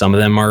guys, and some of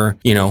them are,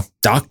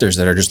 doctors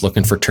that are just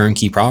looking for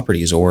turnkey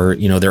properties, or,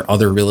 they're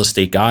other real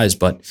estate guys,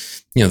 but,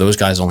 those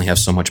guys only have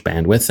so much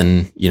bandwidth,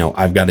 and,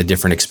 I've got a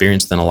different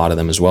experience than a lot of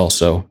them as well.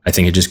 So I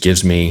think it just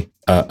gives me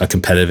a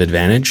competitive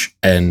advantage.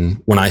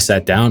 And when I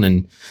sat down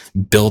and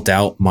built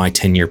out my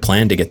 10-year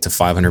plan to get to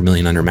 500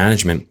 million under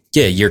management,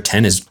 yeah, year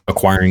 10 is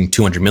acquiring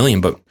 200 million,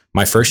 but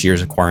my first year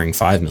is acquiring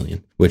 5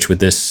 million, which with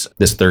this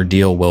third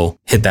deal will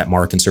hit that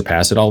mark and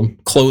surpass it. I'll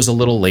close a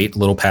little late, a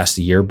little past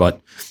the year,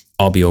 but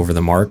I'll be over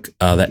the mark.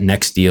 That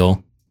next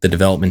deal, the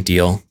development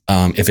deal,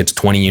 if it's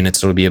 20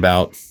 units, it'll be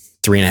about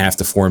 3.5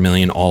 to 4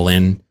 million all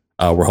in.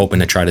 We're hoping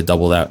to try to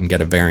double that and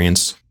get a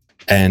variance.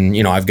 And,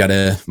 I've got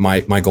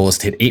my goal is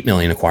to hit 8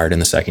 million acquired in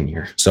the second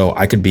year. So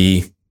I could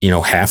be,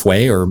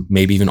 halfway or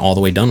maybe even all the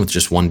way done with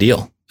just one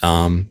deal,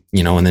 and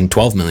then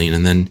 12 million.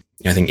 And then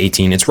I think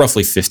 18, it's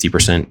roughly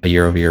 50% a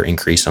year over year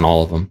increase on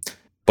all of them.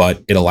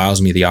 But it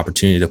allows me the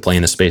opportunity to play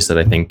in a space that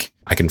I think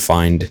I can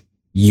find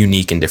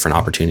unique and different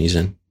opportunities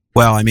in.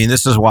 Well, I mean,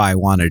 this is why I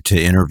wanted to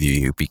interview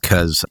you,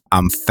 because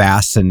I'm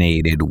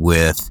fascinated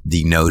with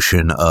the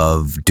notion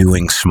of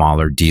doing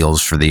smaller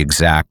deals for the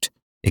exact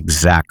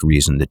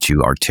reason that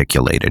you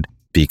articulated,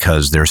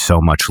 because there's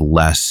so much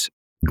less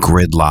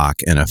gridlock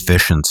and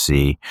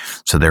efficiency,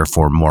 so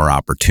therefore more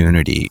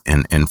opportunity.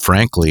 And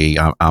frankly,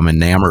 I'm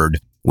enamored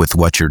with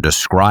what you're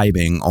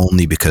describing,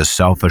 only because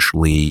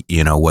selfishly,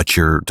 what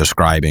you're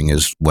describing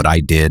is what I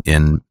did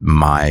in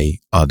my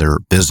other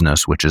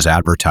business, which is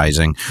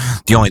advertising.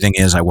 The only thing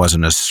is I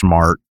wasn't as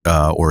smart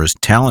or as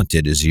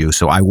talented as you.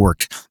 So I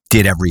worked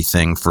did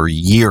everything for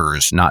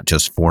years, not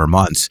just 4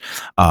 months.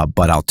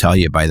 But I'll tell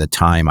you, by the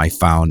time I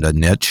found a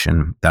niche,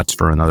 and that's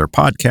for another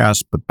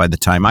podcast, but by the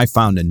time I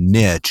found a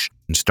niche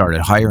and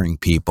started hiring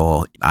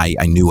people, I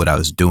knew what I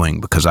was doing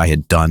because I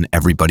had done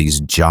everybody's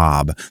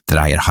job that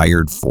I had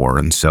hired for.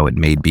 And so it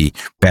made me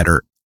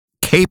better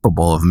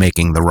capable of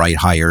making the right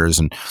hires,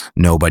 and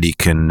nobody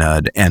can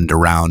end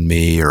around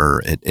me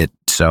or it.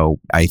 So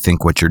I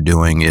think what you're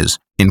doing is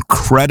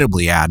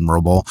incredibly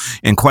admirable.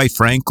 And quite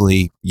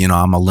frankly,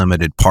 I'm a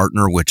limited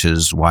partner, which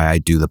is why I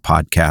do the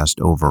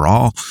podcast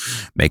overall.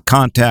 Make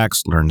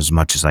contacts, learn as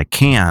much as I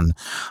can.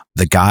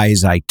 The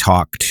guys I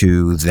talk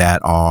to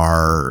that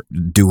are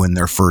doing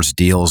their first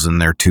deals in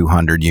their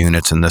 200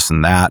 units and this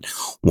and that,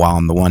 while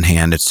on the one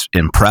hand, it's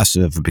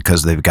impressive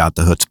because they've got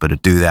the chutzpah to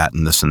do that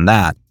and this and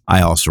that,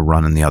 I also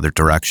run in the other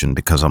direction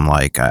because I'm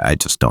like, I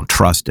just don't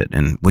trust it.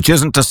 And which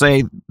isn't to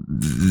say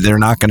they're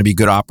not going to be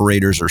good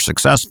operators or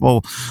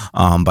successful.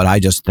 But I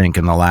just think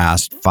in the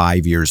last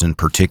 5 years in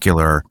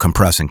particular,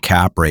 compressing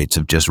cap rates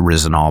have just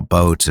risen all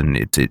boats,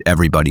 and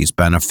everybody's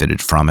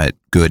benefited from it,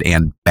 good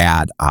and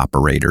bad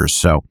operators.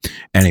 So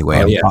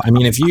anyway. I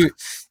mean, if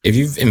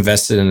you've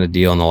invested in a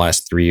deal in the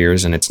last 3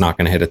 years and it's not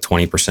going to hit a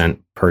 20%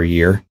 per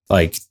year,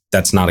 like,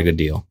 that's not a good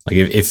deal.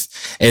 Like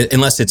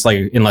unless it's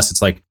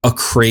like a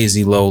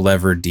crazy low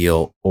levered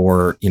deal,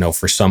 or,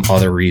 for some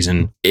other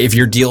reason, if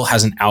your deal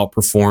hasn't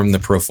outperformed the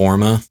pro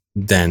forma,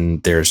 then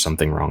there's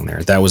something wrong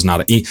there. That was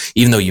not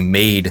even though you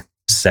made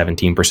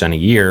 17% a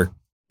year,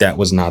 that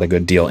was not a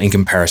good deal in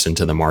comparison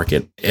to the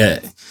market.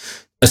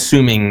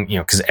 Assuming,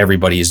 because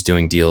everybody is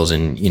doing deals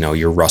in,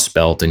 your Rust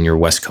Belt and your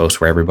West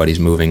Coast where everybody's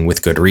moving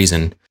with good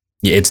reason.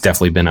 It's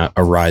definitely been a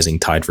rising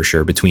tide for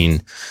sure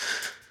between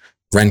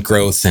rent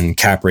growth and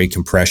cap rate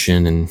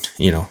compression and,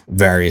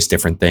 various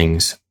different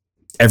things.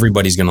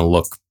 Everybody's going to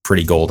look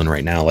pretty golden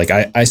right now. Like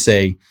I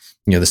say,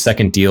 the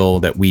second deal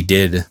that we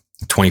did,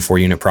 24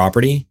 unit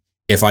property,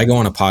 if I go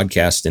on a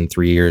podcast in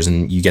 3 years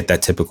and you get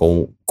that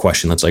typical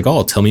question that's like,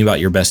 oh, tell me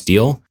about your best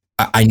deal.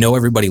 I know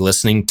everybody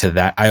listening to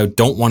that, I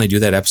don't want to do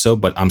that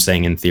episode, but I'm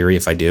saying in theory,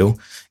 if I do,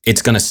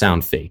 it's going to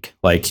sound fake.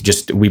 Like,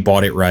 just, we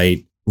bought it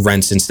right.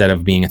 Rents, instead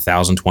of being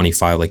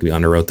 $1,025 like we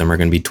underwrote them, are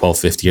going to be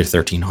 $1,250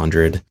 or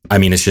 $1,300. I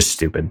mean, it's just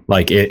stupid.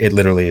 Like, it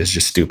literally is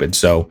just stupid.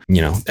 So,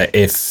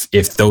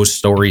 if those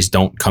stories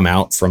don't come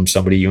out from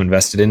somebody you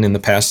invested in the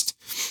past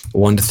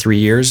 1 to 3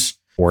 years,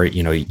 or,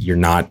 you're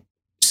not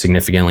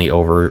significantly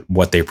over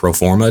what they pro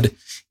forma'd,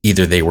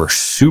 either they were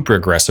super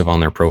aggressive on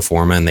their pro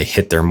forma and they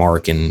hit their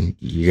mark and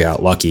you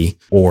got lucky,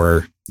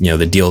 or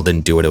the deal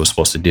didn't do what it was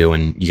supposed to do,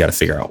 and you got to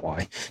figure out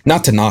why.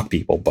 Not to knock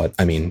people, but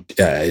I mean,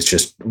 it's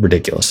just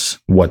ridiculous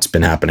what's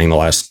been happening the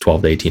last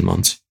 12 to 18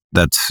 months.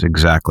 That's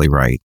exactly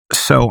right.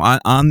 So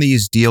on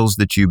these deals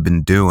that you've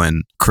been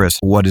doing, Chris,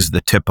 what has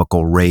the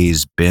typical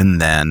raise been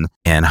then?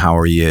 And how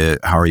are you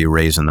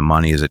raising the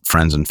money? Is it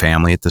friends and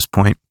family at this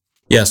point?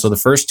 Yeah. So the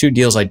first 2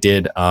 deals I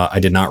did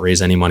not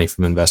raise any money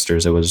from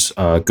investors. It was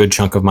a good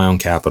chunk of my own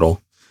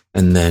capital,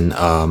 and then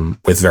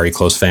with very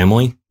close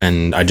family.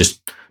 And I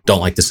just don't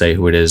like to say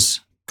who it is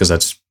because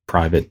that's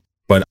private.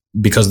 But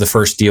because the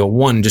first deal,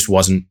 one, just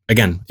wasn't,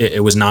 again,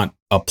 it was not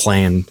a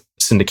planned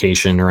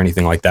syndication or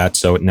anything like that.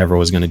 So it never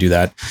was going to do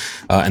that.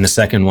 And the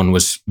second one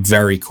was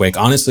very quick.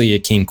 Honestly,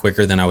 it came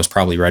quicker than I was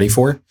probably ready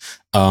for.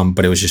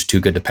 But it was just too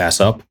good to pass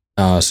up.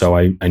 So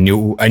I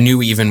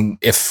knew even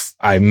if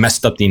I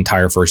messed up the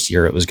entire first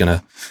year, it was going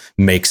to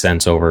make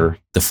sense over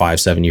the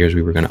 5-7 years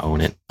we were going to own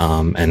it.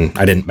 And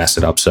I didn't mess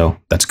it up. So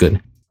that's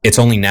good. It's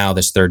only now,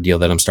 this third deal,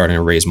 that I'm starting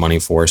to raise money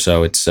for.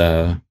 So it's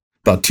about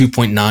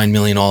 $2.9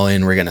 million all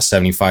in. We're getting a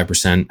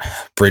 75%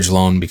 bridge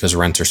loan because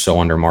rents are so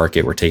under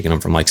market. We're taking them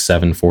from like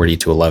 $740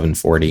 to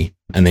 $1,140,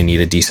 and they need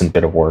a decent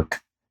bit of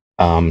work.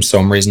 So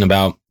I'm raising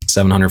about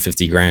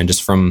 $750,000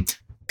 just from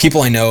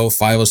people I know,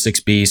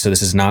 506B. So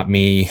this is not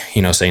me,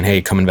 saying,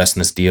 hey, come invest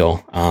in this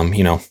deal.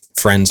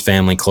 Friends,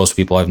 family, close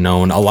people I've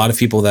known, a lot of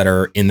people that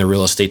are in the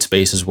real estate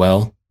space as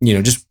well.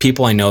 Just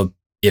people I know,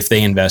 if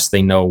they invest,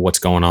 they know what's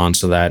going on,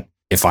 so that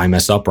if I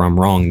mess up or I'm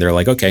wrong, they're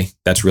like, okay,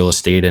 that's real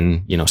estate,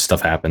 and,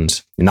 stuff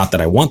happens. Not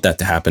that I want that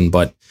to happen,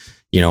 but,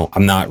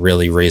 I'm not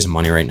really raising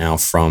money right now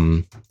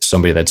from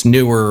somebody that's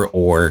newer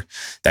or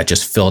that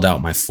just filled out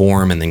my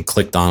form and then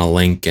clicked on a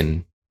link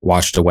and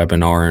watched a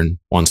webinar and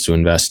wants to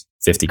invest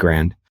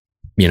 $50,000.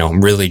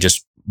 I'm really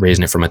just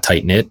raising it from a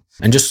tight knit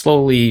and just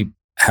slowly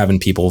having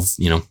people,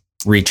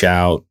 reach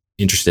out,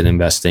 interested in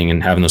investing,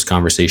 and having those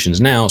conversations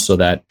now, so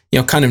that,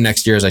 kind of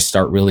next year, as I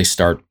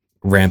start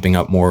ramping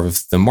up more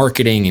of the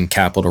marketing and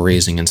capital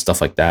raising and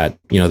stuff like that,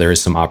 there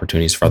is some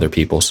opportunities for other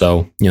people.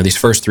 So, these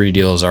first 3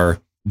 deals are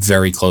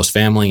very close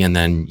family, and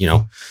then,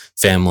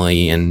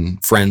 family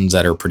and friends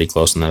that are pretty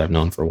close and that I've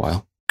known for a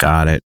while.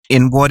 Got it.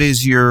 And what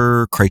is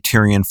your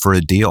criterion for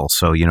a deal?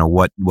 So,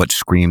 what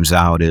screams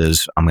out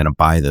is, I'm going to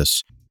buy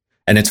this.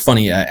 And it's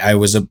funny, I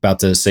was about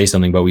to say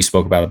something, but we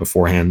spoke about it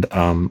beforehand.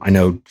 I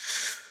know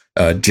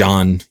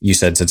John, you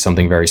said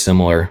something very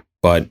similar,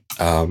 but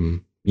I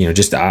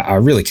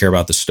really care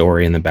about the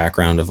story and the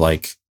background of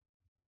like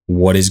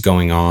what is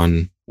going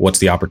on, what's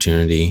the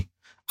opportunity.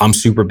 I'm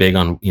super big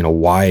on,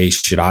 why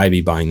should I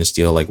be buying this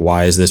deal? Like,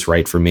 why is this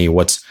right for me?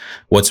 What's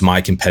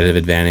my competitive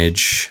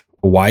advantage?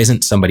 Why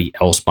isn't somebody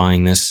else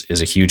buying this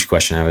is a huge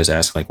question I always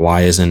ask. Like,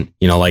 why isn't,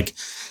 like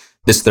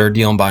this third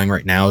deal I'm buying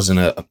right now is in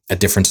a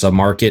different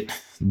submarket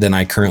than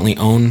I currently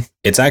own.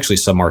 It's actually a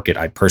submarket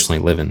I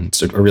personally live in.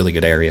 It's a really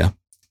good area.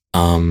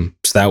 So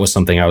that was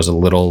something I was a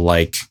little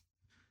like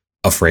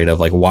afraid of.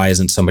 Like, why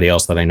isn't somebody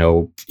else that I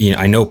know,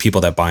 I know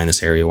people that buy in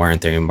this area. Why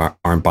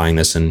aren't buying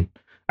this? And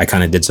I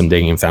kind of did some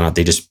digging and found out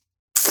they just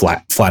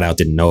flat out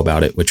didn't know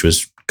about it, which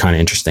was kind of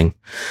interesting.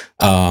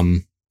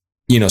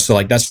 So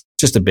like, that's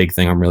just a big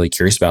thing I'm really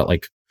curious about.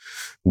 Like,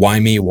 why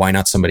me? Why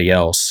not somebody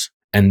else?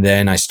 And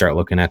then I start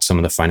looking at some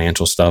of the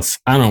financial stuff.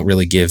 I don't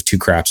really give two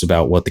craps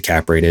about what the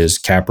cap rate is.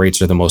 Cap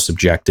rates are the most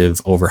subjective,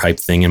 overhyped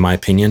thing, in my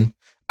opinion.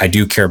 I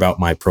do care about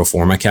my pro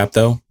forma cap,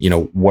 though.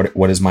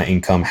 What is my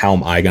income? How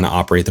am I going to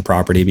operate the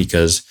property?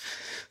 Because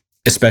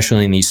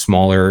especially in these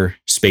smaller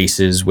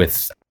spaces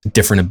with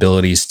different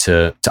abilities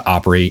to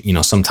operate,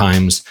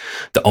 sometimes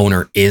the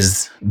owner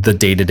is the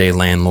day-to-day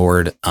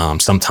landlord.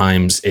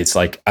 Sometimes it's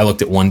like, I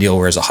looked at one deal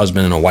where it's a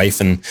husband and a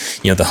wife, and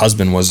the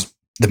husband was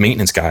the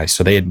maintenance guy.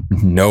 So they had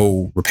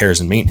no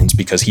repairs and maintenance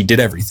because he did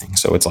everything.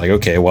 So it's like,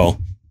 okay,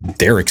 well,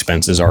 their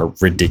expenses are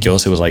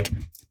ridiculous. It was like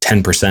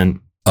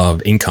 10%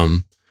 of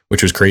income,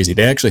 which was crazy.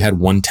 They actually had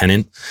one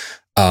tenant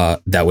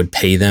that would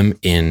pay them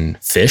in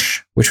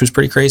fish, which was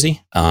pretty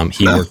crazy.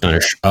 He worked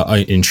on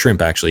in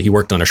shrimp, actually. He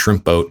worked on a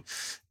shrimp boat,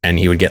 and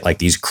he would get like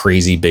these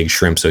crazy big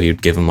shrimp. So he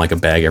would give them like a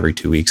bag every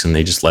 2 weeks, and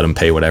they just let him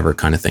pay whatever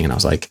kind of thing. And I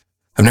was like,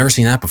 I've never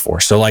seen that before.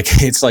 So like,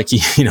 it's like,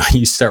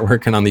 you start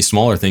working on these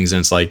smaller things, and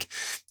it's like,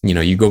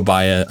 you go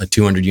buy a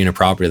 200 unit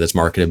property that's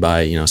marketed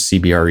by,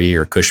 CBRE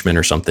or Cushman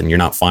or something. You're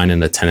not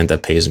finding a tenant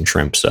that pays in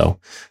shrimp. So,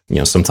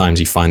 sometimes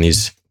you find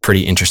these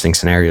pretty interesting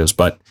scenarios,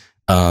 but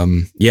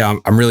I'm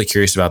really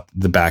curious about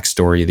the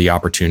backstory, the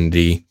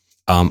opportunity.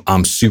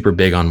 I'm super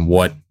big on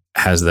what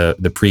has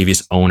the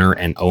previous owner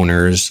and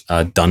owners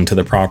done to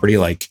the property.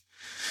 Like,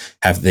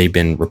 have they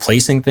been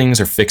replacing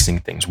things or fixing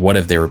things? What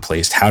have they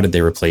replaced? How did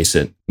they replace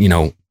it?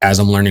 As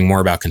I'm learning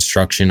more about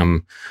construction,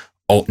 I'm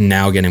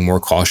now getting more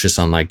cautious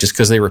on like, just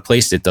because they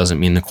replaced it doesn't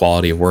mean the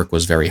quality of work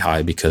was very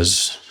high,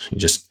 because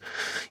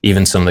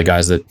even some of the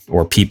guys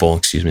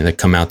that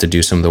come out to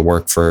do some of the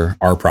work for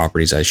our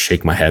properties, I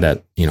shake my head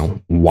at,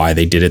 why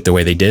they did it the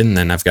way they did. And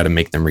then I've got to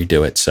make them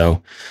redo it.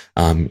 So,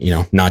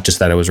 not just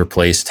that it was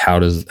replaced. How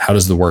does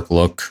the work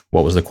look?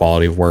 What was the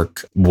quality of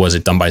work? Was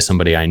it done by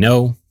somebody I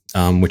know?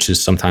 Which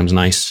is sometimes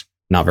nice,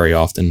 not very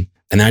often.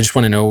 And I just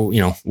want to know,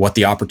 what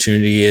the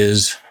opportunity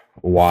is.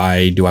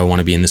 Why do I want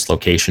to be in this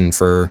location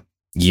for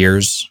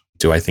years?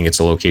 Do I think it's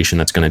a location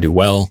that's going to do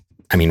well?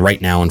 I mean,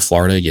 right now in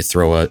Florida, you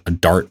throw a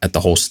dart at the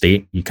whole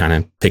state. You kind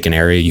of pick an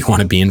area you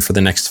want to be in for the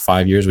next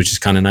 5 years, which is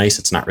kind of nice.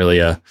 It's not really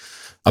a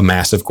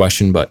massive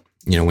question, but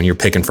when you're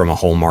picking from a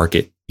whole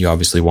market, you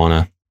obviously want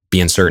to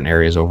be in certain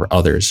areas over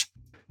others.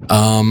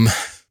 Those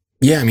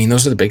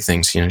are the big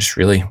things. Just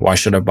really, why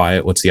should I buy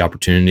it? What's the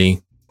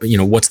opportunity?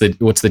 What's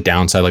the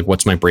downside? Like,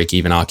 what's my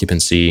break-even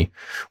occupancy?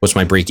 What's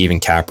my break-even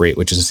cap rate,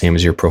 which is the same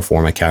as your pro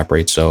forma cap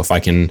rate? So if I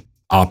can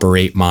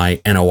operate my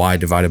NOI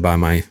divided by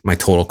my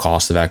total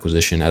cost of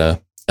acquisition at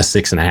a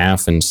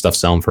 6.5 and stuff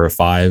selling for a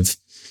 5,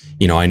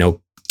 I know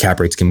cap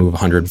rates can move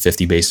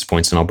 150 basis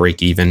points and I'll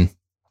break even.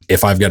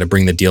 If I've got to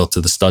bring the deal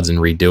to the studs and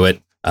redo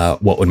it,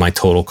 what would my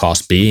total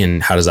cost be?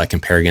 And how does that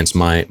compare against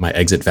my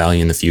exit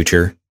value in the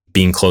future?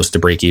 Being close to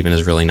break even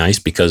is really nice,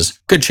 because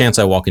good chance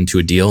I walk into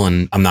a deal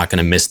and I'm not going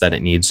to miss that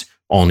it needs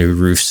all new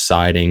roofs,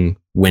 siding,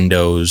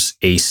 windows,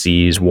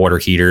 ACs, water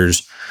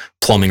heaters,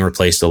 plumbing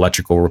replaced,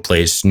 electrical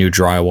replaced, new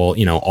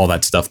drywall, all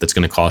that stuff that's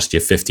going to cost you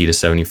 $50 to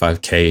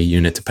 $75K a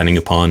unit, depending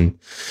upon,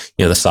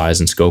 the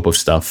size and scope of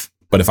stuff.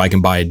 But if I can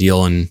buy a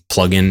deal and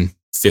plug in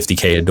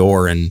 $50K a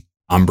door and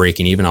I'm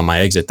breaking even on my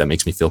exit, that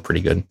makes me feel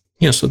pretty good.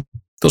 So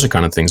those are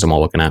kind of things I'm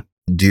all looking at.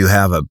 Do you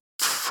have a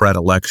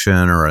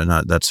predilection, or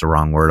not, that's the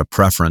wrong word, a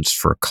preference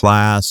for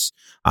class?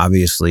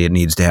 Obviously, it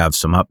needs to have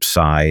some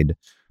upside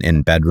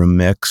in bedroom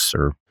mix,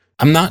 or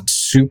I'm not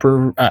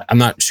super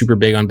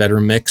big on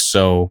bedroom mix.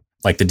 So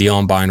like the deal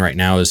I'm buying right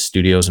now is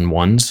studios and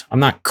ones. I'm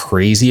not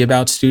crazy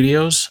about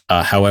studios.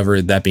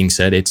 However, that being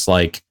said, it's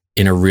like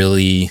in a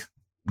really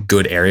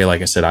good area.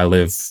 Like I said, I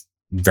live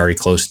very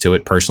close to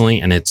it personally.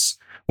 And it's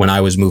when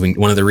I was moving,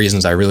 one of the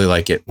reasons I really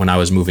like it, when I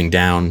was moving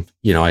down,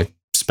 I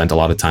spent a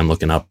lot of time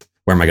looking up,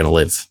 where am I going to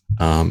live?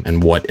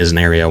 And what is an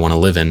area I want to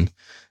live in?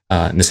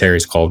 And this area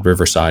is called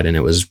Riverside, and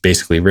it was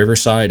basically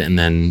Riverside, and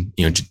then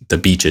the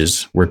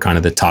beaches were kind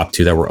of the top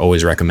two that were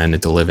always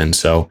recommended to live in.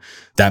 So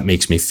that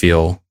makes me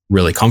feel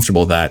really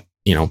comfortable that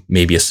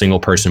maybe a single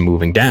person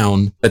moving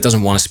down that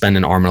doesn't want to spend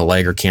an arm and a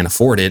leg or can't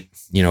afford it,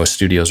 a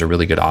studio is a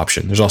really good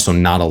option. There's also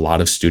not a lot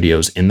of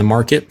studios in the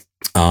market,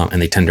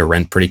 and they tend to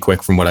rent pretty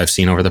quick from what I've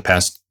seen over the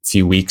past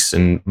few weeks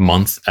and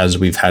month as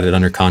we've had it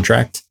under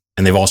contract.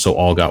 And they've also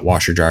all got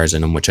washer dryers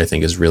in them, which I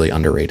think is really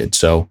underrated.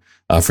 So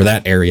for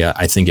that area,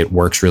 I think it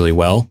works really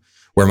well.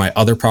 Where my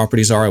other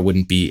properties are, I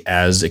wouldn't be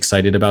as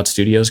excited about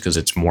studios because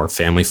it's more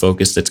family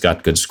focused. It's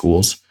got good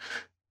schools.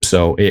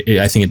 So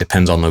I think it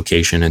depends on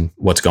location and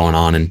what's going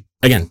on. And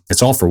again,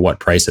 it's all for what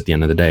price at the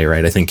end of the day,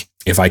 right? I think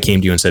if I came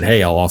to you and said,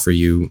 hey, I'll offer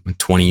you a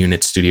 20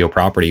 unit studio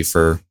property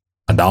for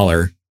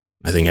 $1,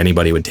 I think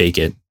anybody would take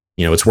it.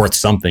 It's worth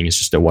something. It's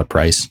just at what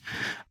price.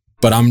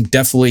 But I'm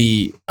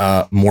definitely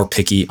more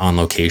picky on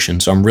location.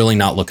 So I'm really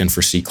not looking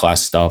for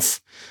C-class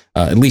stuff,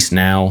 at least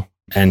now.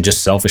 And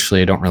just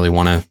selfishly, I don't really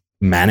want to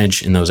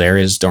manage in those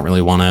areas. Don't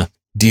really want to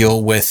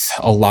deal with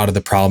a lot of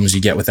the problems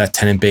you get with that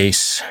tenant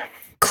base,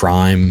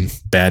 crime,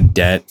 bad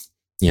debt,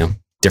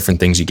 different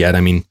things you get. I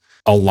mean,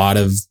 a lot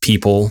of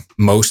people,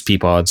 most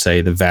people, I'd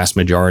say the vast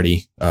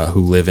majority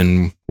who live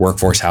in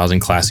workforce housing,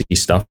 Class E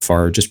stuff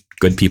are just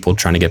good people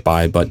trying to get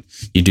by. But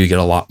you do get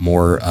a lot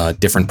more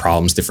different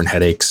problems, different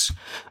headaches,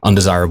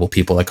 undesirable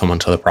people that come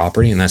onto the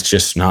property. And that's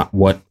just not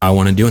what I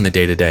want to do in the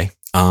day to day.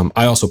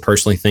 I also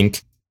personally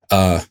think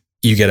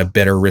you get a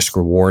better risk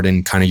reward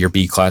in kind of your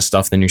B class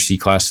stuff than your C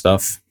class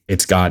stuff.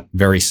 It's got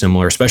very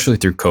similar, especially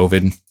through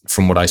COVID,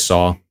 from what I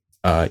saw.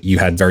 You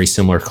had very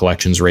similar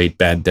collections rate,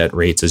 bad debt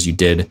rates as you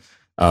did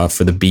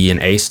for the B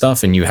and A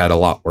stuff, and you had a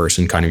lot worse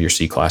in kind of your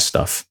C class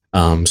stuff.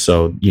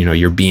 So,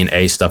 your B and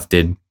A stuff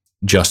did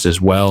just as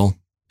well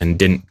and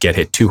didn't get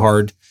hit too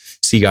hard.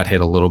 C got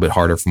hit a little bit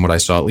harder from what I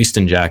saw, at least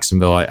in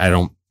Jacksonville. I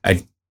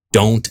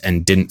don't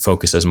and didn't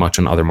focus as much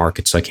on other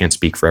markets, so I can't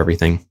speak for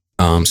everything.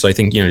 So I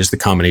think, just the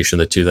combination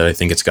of the two, that I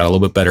think it's got a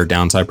little bit better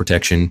downside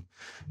protection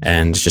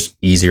and it's just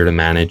easier to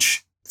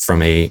manage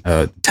from a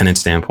tenant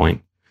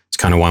standpoint. It's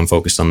kind of why I'm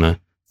focused on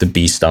the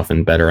B stuff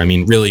and better. I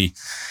mean, really,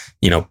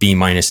 B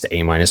minus to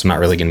A minus, I'm not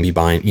really going to be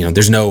buying,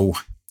 there's no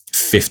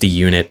 50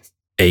 unit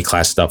A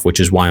class stuff, which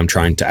is why I'm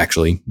trying to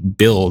actually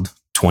build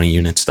 20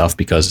 unit stuff,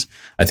 because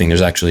I think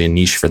there's actually a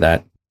niche for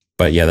that.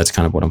 But yeah, that's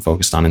kind of what I'm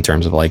focused on in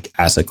terms of like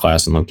asset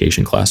class and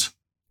location class.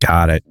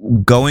 Got it.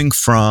 Going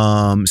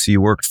from, so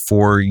you worked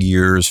 4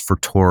 years for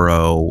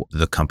Toro,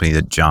 the company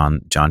that John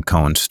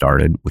Cohen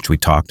started, which we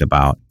talked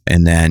about.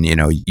 And then,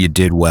 you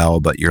did well,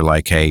 but you're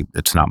like, hey,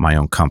 it's not my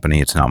own company.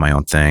 It's not my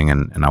own thing.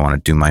 And I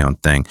want to do my own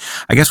thing.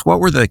 I guess,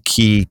 what were the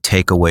key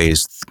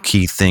takeaways,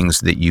 key things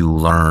that you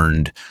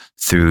learned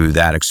through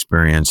that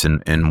experience?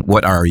 And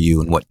what are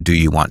you and what do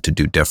you want to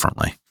do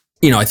differently?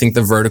 I think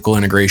the vertical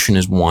integration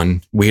is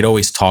one. We had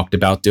always talked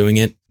about doing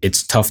it.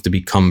 It's tough to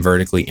become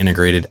vertically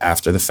integrated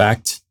after the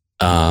fact.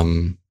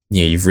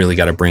 You've really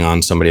got to bring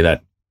on somebody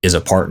that is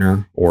a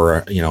partner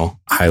or a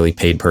highly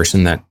paid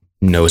person that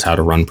knows how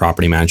to run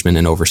property management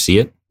and oversee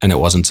it. And it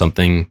wasn't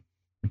something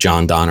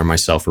John, Don, or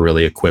myself were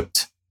really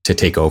equipped to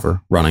take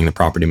over running the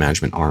property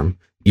management arm.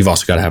 You've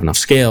also got to have enough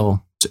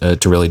scale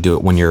to really do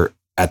it when you're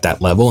at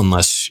that level,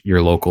 unless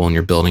you're local and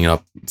you're building it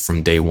up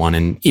from day one.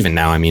 And even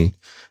now, I mean,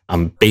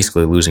 I'm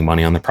basically losing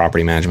money on the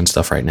property management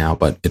stuff right now,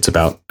 but it's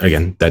about,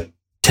 again, that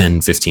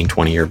 10, 15,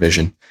 20 year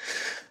vision.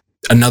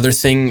 Another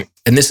thing,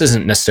 and this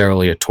isn't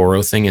necessarily a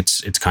Toro thing,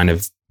 it's kind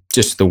of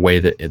just the way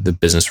that the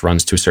business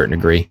runs to a certain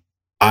degree.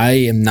 I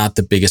am not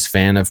the biggest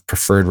fan of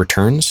preferred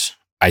returns.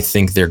 I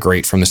think they're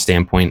great from the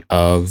standpoint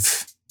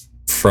of,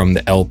 from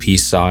the LP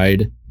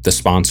side, the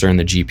sponsor and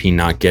the GP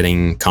not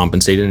getting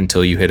compensated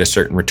until you hit a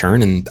certain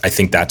return. And I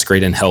think that's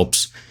great and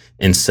helps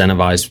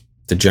incentivize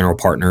the general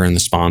partner and the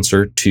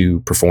sponsor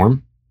to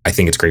perform. I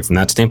think it's great from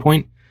that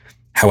standpoint.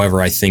 However,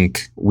 I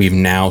think we've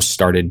now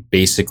started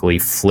basically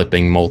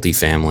flipping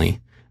multifamily.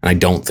 And I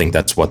don't think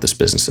that's what this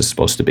business is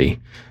supposed to be.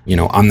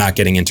 I'm not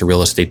getting into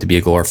real estate to be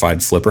a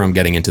glorified flipper. I'm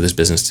getting into this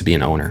business to be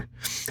an owner.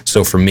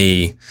 So for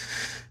me,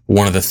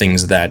 one of the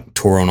things that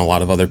Toro and a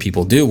lot of other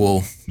people do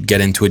will get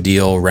into a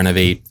deal,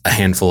 renovate a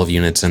handful of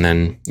units, and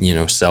then,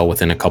 sell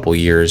within a couple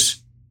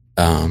years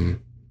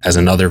as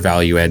another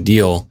value add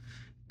deal.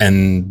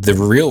 And the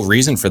real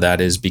reason for that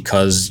is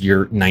because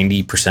your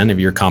 90% of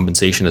your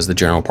compensation as the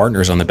general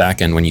partner is on the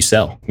back end when you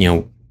sell.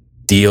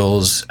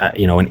 Deals, an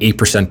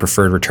 8%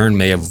 preferred return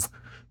may have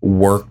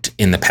worked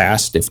in the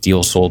past if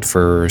deals sold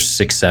for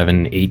 6,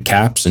 7, 8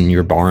 caps and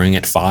you're borrowing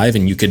at 5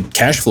 and you could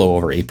cash flow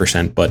over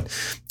 8%, but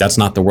that's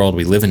not the world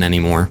we live in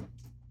anymore.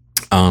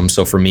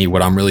 So for me,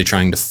 what I'm really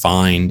trying to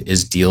find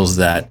is deals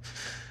that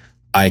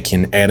I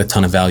can add a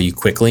ton of value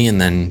quickly and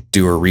then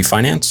do a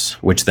refinance,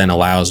 which then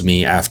allows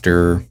me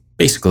after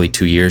basically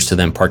 2 years to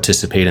then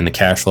participate in the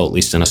cash flow, at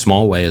least in a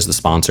small way, as the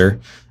sponsor.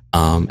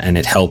 And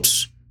it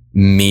helps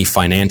me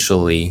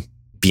financially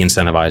be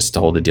incentivized to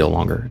hold the deal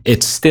longer.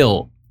 It's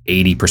still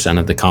 80%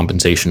 of the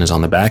compensation is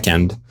on the back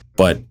end,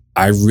 but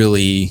I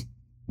really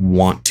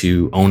want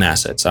to own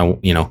assets.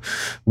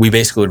 We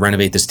basically would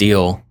renovate this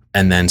deal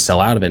and then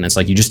sell out of it. And it's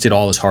like, you just did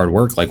all this hard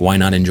work. Like, why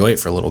not enjoy it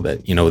for a little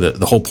bit?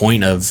 The whole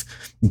point of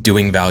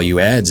doing value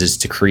adds is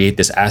to create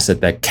this asset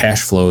that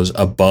cash flows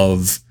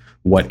above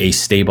what a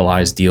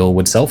stabilized deal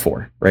would sell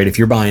for, right? If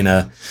you're buying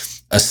a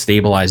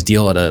stabilized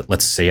deal at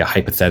let's say a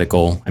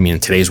hypothetical, in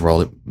today's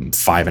world,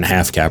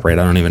 5.5 cap, right?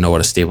 I don't even know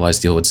what a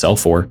stabilized deal would sell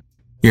for.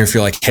 If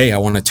you're like, hey, I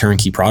want a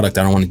turnkey product.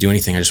 I don't want to do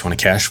anything. I just want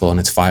a cash flow and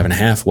it's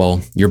 5.5.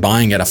 Well, you're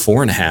buying at a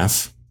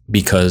 4.5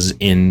 because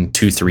in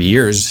 2-3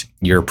 years,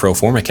 your pro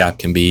forma cap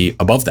can be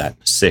above that,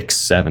 6,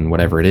 7,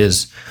 whatever it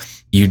is.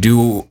 you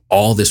do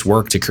all this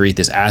work to create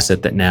this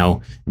asset that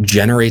now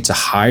generates a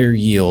higher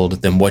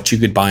yield than what you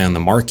could buy on the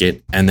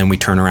market. And then we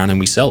turn around and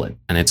we sell it.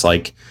 And it's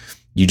like,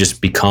 you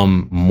just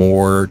become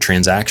more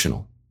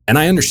transactional. And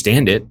I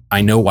understand it.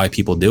 I know why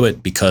people do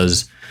it,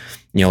 because,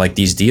 like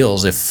these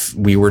deals, if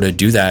we were to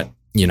do that,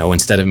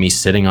 instead of me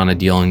sitting on a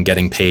deal and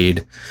getting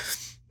paid,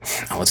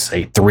 let's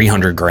say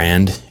 300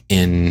 grand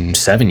in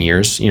 7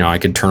 years, I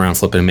could turn around,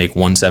 flip it and make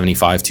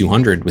 175,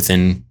 200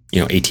 within,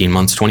 18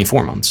 months,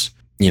 24 months.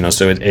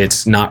 So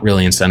it's not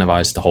really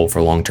incentivized to hold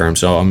for long term.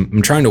 So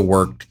I'm trying to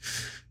work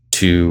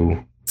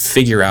to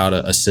figure out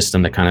a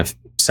system that kind of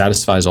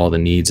satisfies all the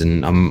needs.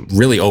 And I'm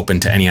really open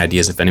to any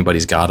ideas, if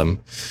anybody's got them,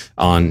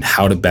 on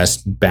how to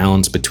best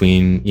balance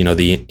between,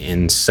 the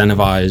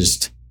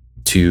incentivized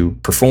to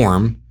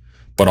perform,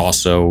 but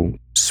also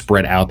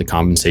spread out the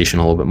compensation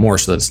a little bit more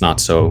so that it's not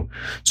so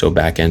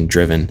back end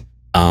driven.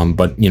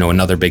 But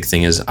another big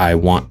thing is I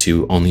want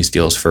to own these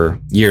deals for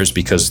years,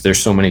 because there's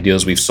so many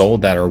deals we've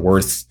sold that are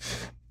worth,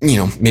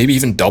 maybe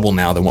even double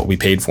now than what we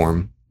paid for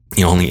them,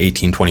 only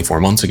 18,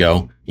 24 months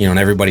ago. And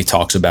everybody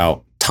talks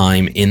about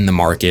time in the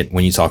market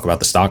when you talk about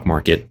the stock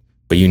market,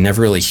 but you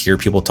never really hear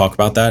people talk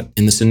about that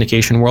in the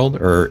syndication world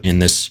or in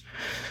this,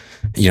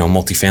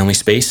 multifamily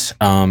space,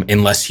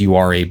 unless you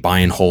are a buy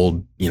and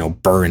hold,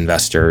 BRRRR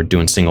investor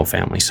doing single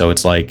family. So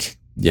it's like,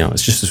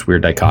 it's just this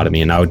weird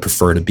dichotomy. And I would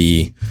prefer to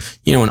be,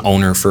 an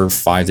owner for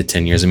 5 to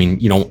 10 years. I mean,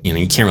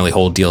 you can't really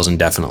hold deals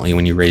indefinitely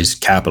when you raise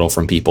capital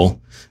from people.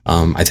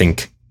 I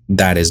think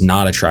that is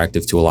not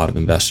attractive to a lot of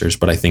investors,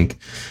 but I think,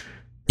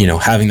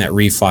 having that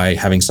refi,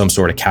 having some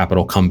sort of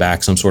capital come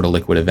back, some sort of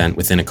liquid event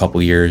within a couple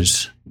of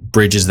years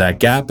bridges that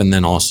gap. And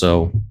then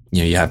also,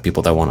 you have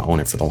people that want to own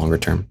it for the longer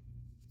term.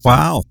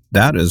 Wow,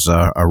 that is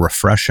a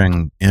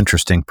refreshing,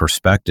 interesting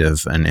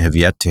perspective, and have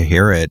yet to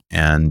hear it.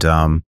 And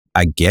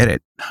I get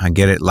it. I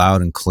get it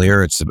loud and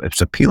clear.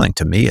 It's appealing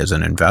to me as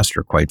an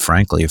investor, quite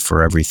frankly,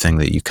 for everything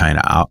that you kind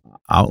of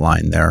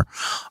outlined there.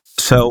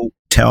 So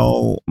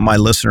tell my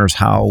listeners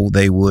how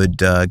they would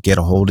get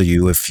a hold of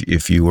you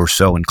if you were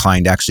so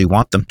inclined to actually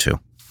want them to.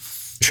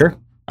 Sure.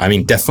 I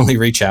mean, definitely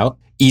reach out.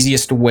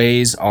 Easiest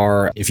ways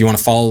are, if you want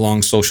to follow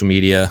along social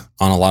media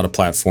on a lot of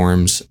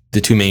platforms,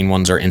 the two main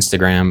ones are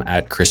Instagram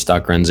at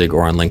Chris.Grenzig,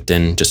 or on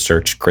LinkedIn, just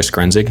search Chris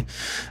Grenzig.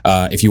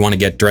 If you want to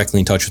get directly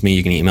in touch with me,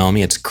 you can email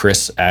me. It's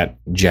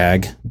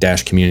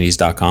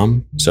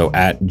chris@jag-communities.com. So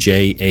at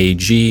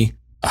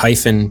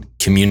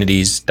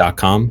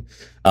jag-communities.com.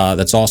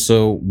 That's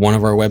also one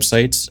of our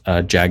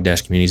websites,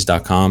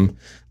 jag-communities.com.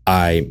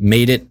 I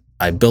made it.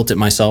 I built it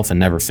myself and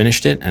never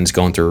finished it, and it's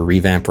going through a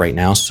revamp right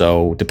now.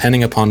 So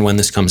depending upon when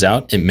this comes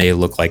out, it may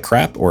look like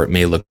crap or it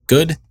may look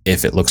good.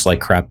 If it looks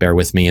like crap, bear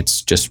with me.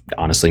 It's just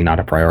honestly not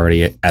a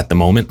priority at the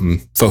moment. I'm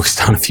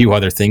focused on a few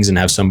other things and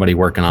have somebody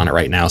working on it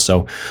right now.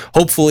 So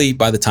hopefully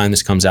by the time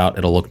this comes out,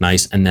 it'll look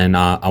nice. And then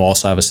I'll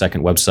also have a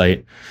second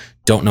website.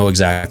 Don't know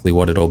exactly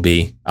what it'll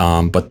be,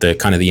 but the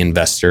kind of the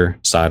investor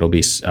side will be,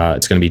 it's going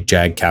to be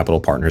Jag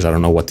Capital Partners. I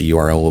don't know what the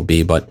URL will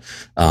be, but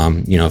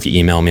if you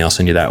email me, I'll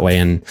send you that way.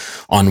 And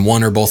on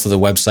one or both of the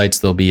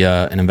websites, there'll be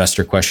an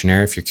investor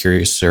questionnaire. If you're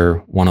curious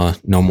or want to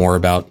know more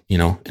about,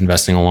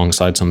 investing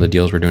alongside some of the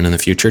deals we're doing in the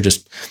future,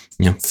 just,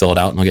 fill it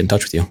out and I'll get in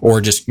touch with you,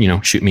 or just,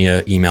 shoot me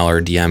an email or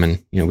a DM and,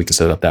 we can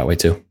set it up that way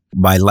too.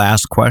 My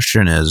last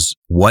question is,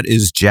 what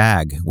is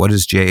JAG? What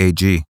is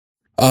JAG?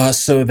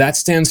 So that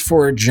stands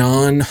for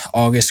John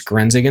August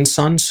Grenzig and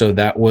Son. So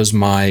that was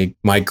my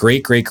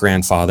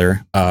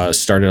great-great-grandfather,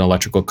 started an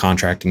electrical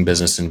contracting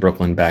business in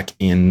Brooklyn back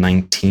in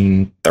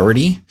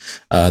 1930.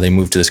 They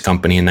moved to this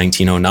company in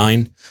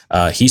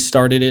 1909. He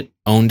started it,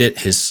 owned it.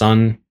 His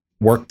son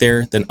worked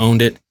there, then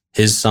owned it.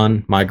 His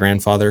son, my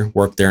grandfather,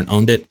 worked there and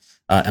owned it.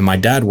 And my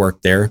dad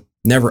worked there,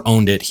 never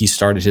owned it. He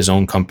started his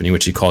own company,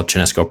 which he called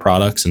Chinesco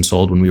Products, and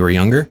sold when we were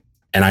younger.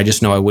 And I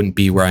just know I wouldn't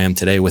be where I am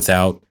today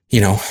without,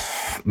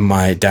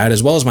 my dad,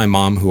 as well as my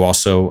mom, who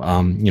also,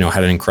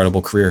 had an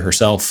incredible career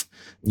herself.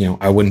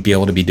 I wouldn't be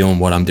able to be doing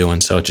what I'm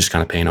doing. So just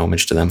kind of paying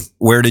homage to them.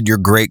 Where did your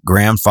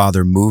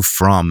great-grandfather move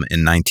from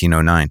in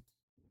 1909?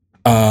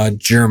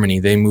 Germany.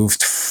 They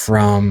moved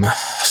from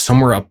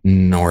somewhere up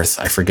north.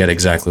 I forget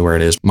exactly where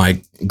it is. My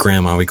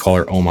grandma, we call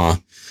her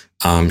Oma.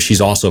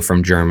 She's also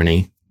from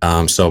Germany.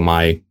 Still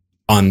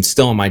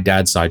on my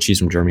dad's side, she's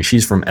from Germany.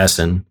 She's from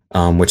Essen,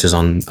 which is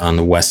on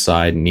the west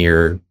side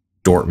near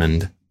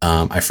Dortmund.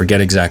 I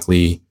forget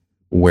exactly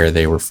where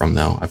they were from,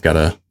 though. I've got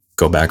to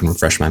go back and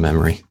refresh my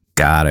memory.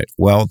 Got it.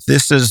 Well,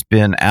 this has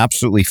been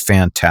absolutely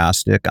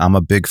fantastic. I'm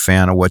a big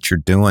fan of what you're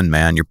doing,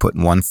 man. You're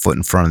putting one foot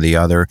in front of the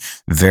other.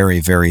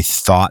 Very, very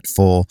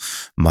thoughtful,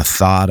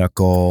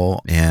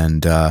 methodical,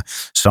 and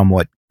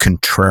somewhat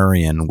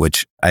contrarian,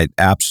 which I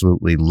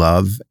absolutely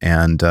love.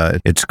 And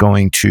it's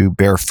going to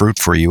bear fruit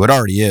for you. It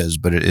already is,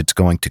 but it's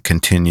going to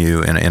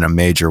continue in a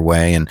major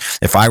way. And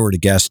if I were to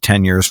guess,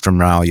 10 years from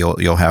now,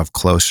 you'll have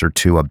closer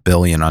to $1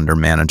 billion under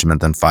management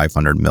than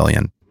 500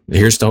 million.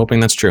 Here's to hoping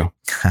that's true.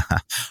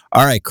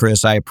 All right,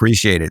 Chris, I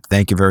appreciate it.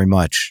 Thank you very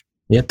much.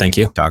 Yeah, thank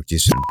you. Talk to you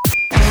soon.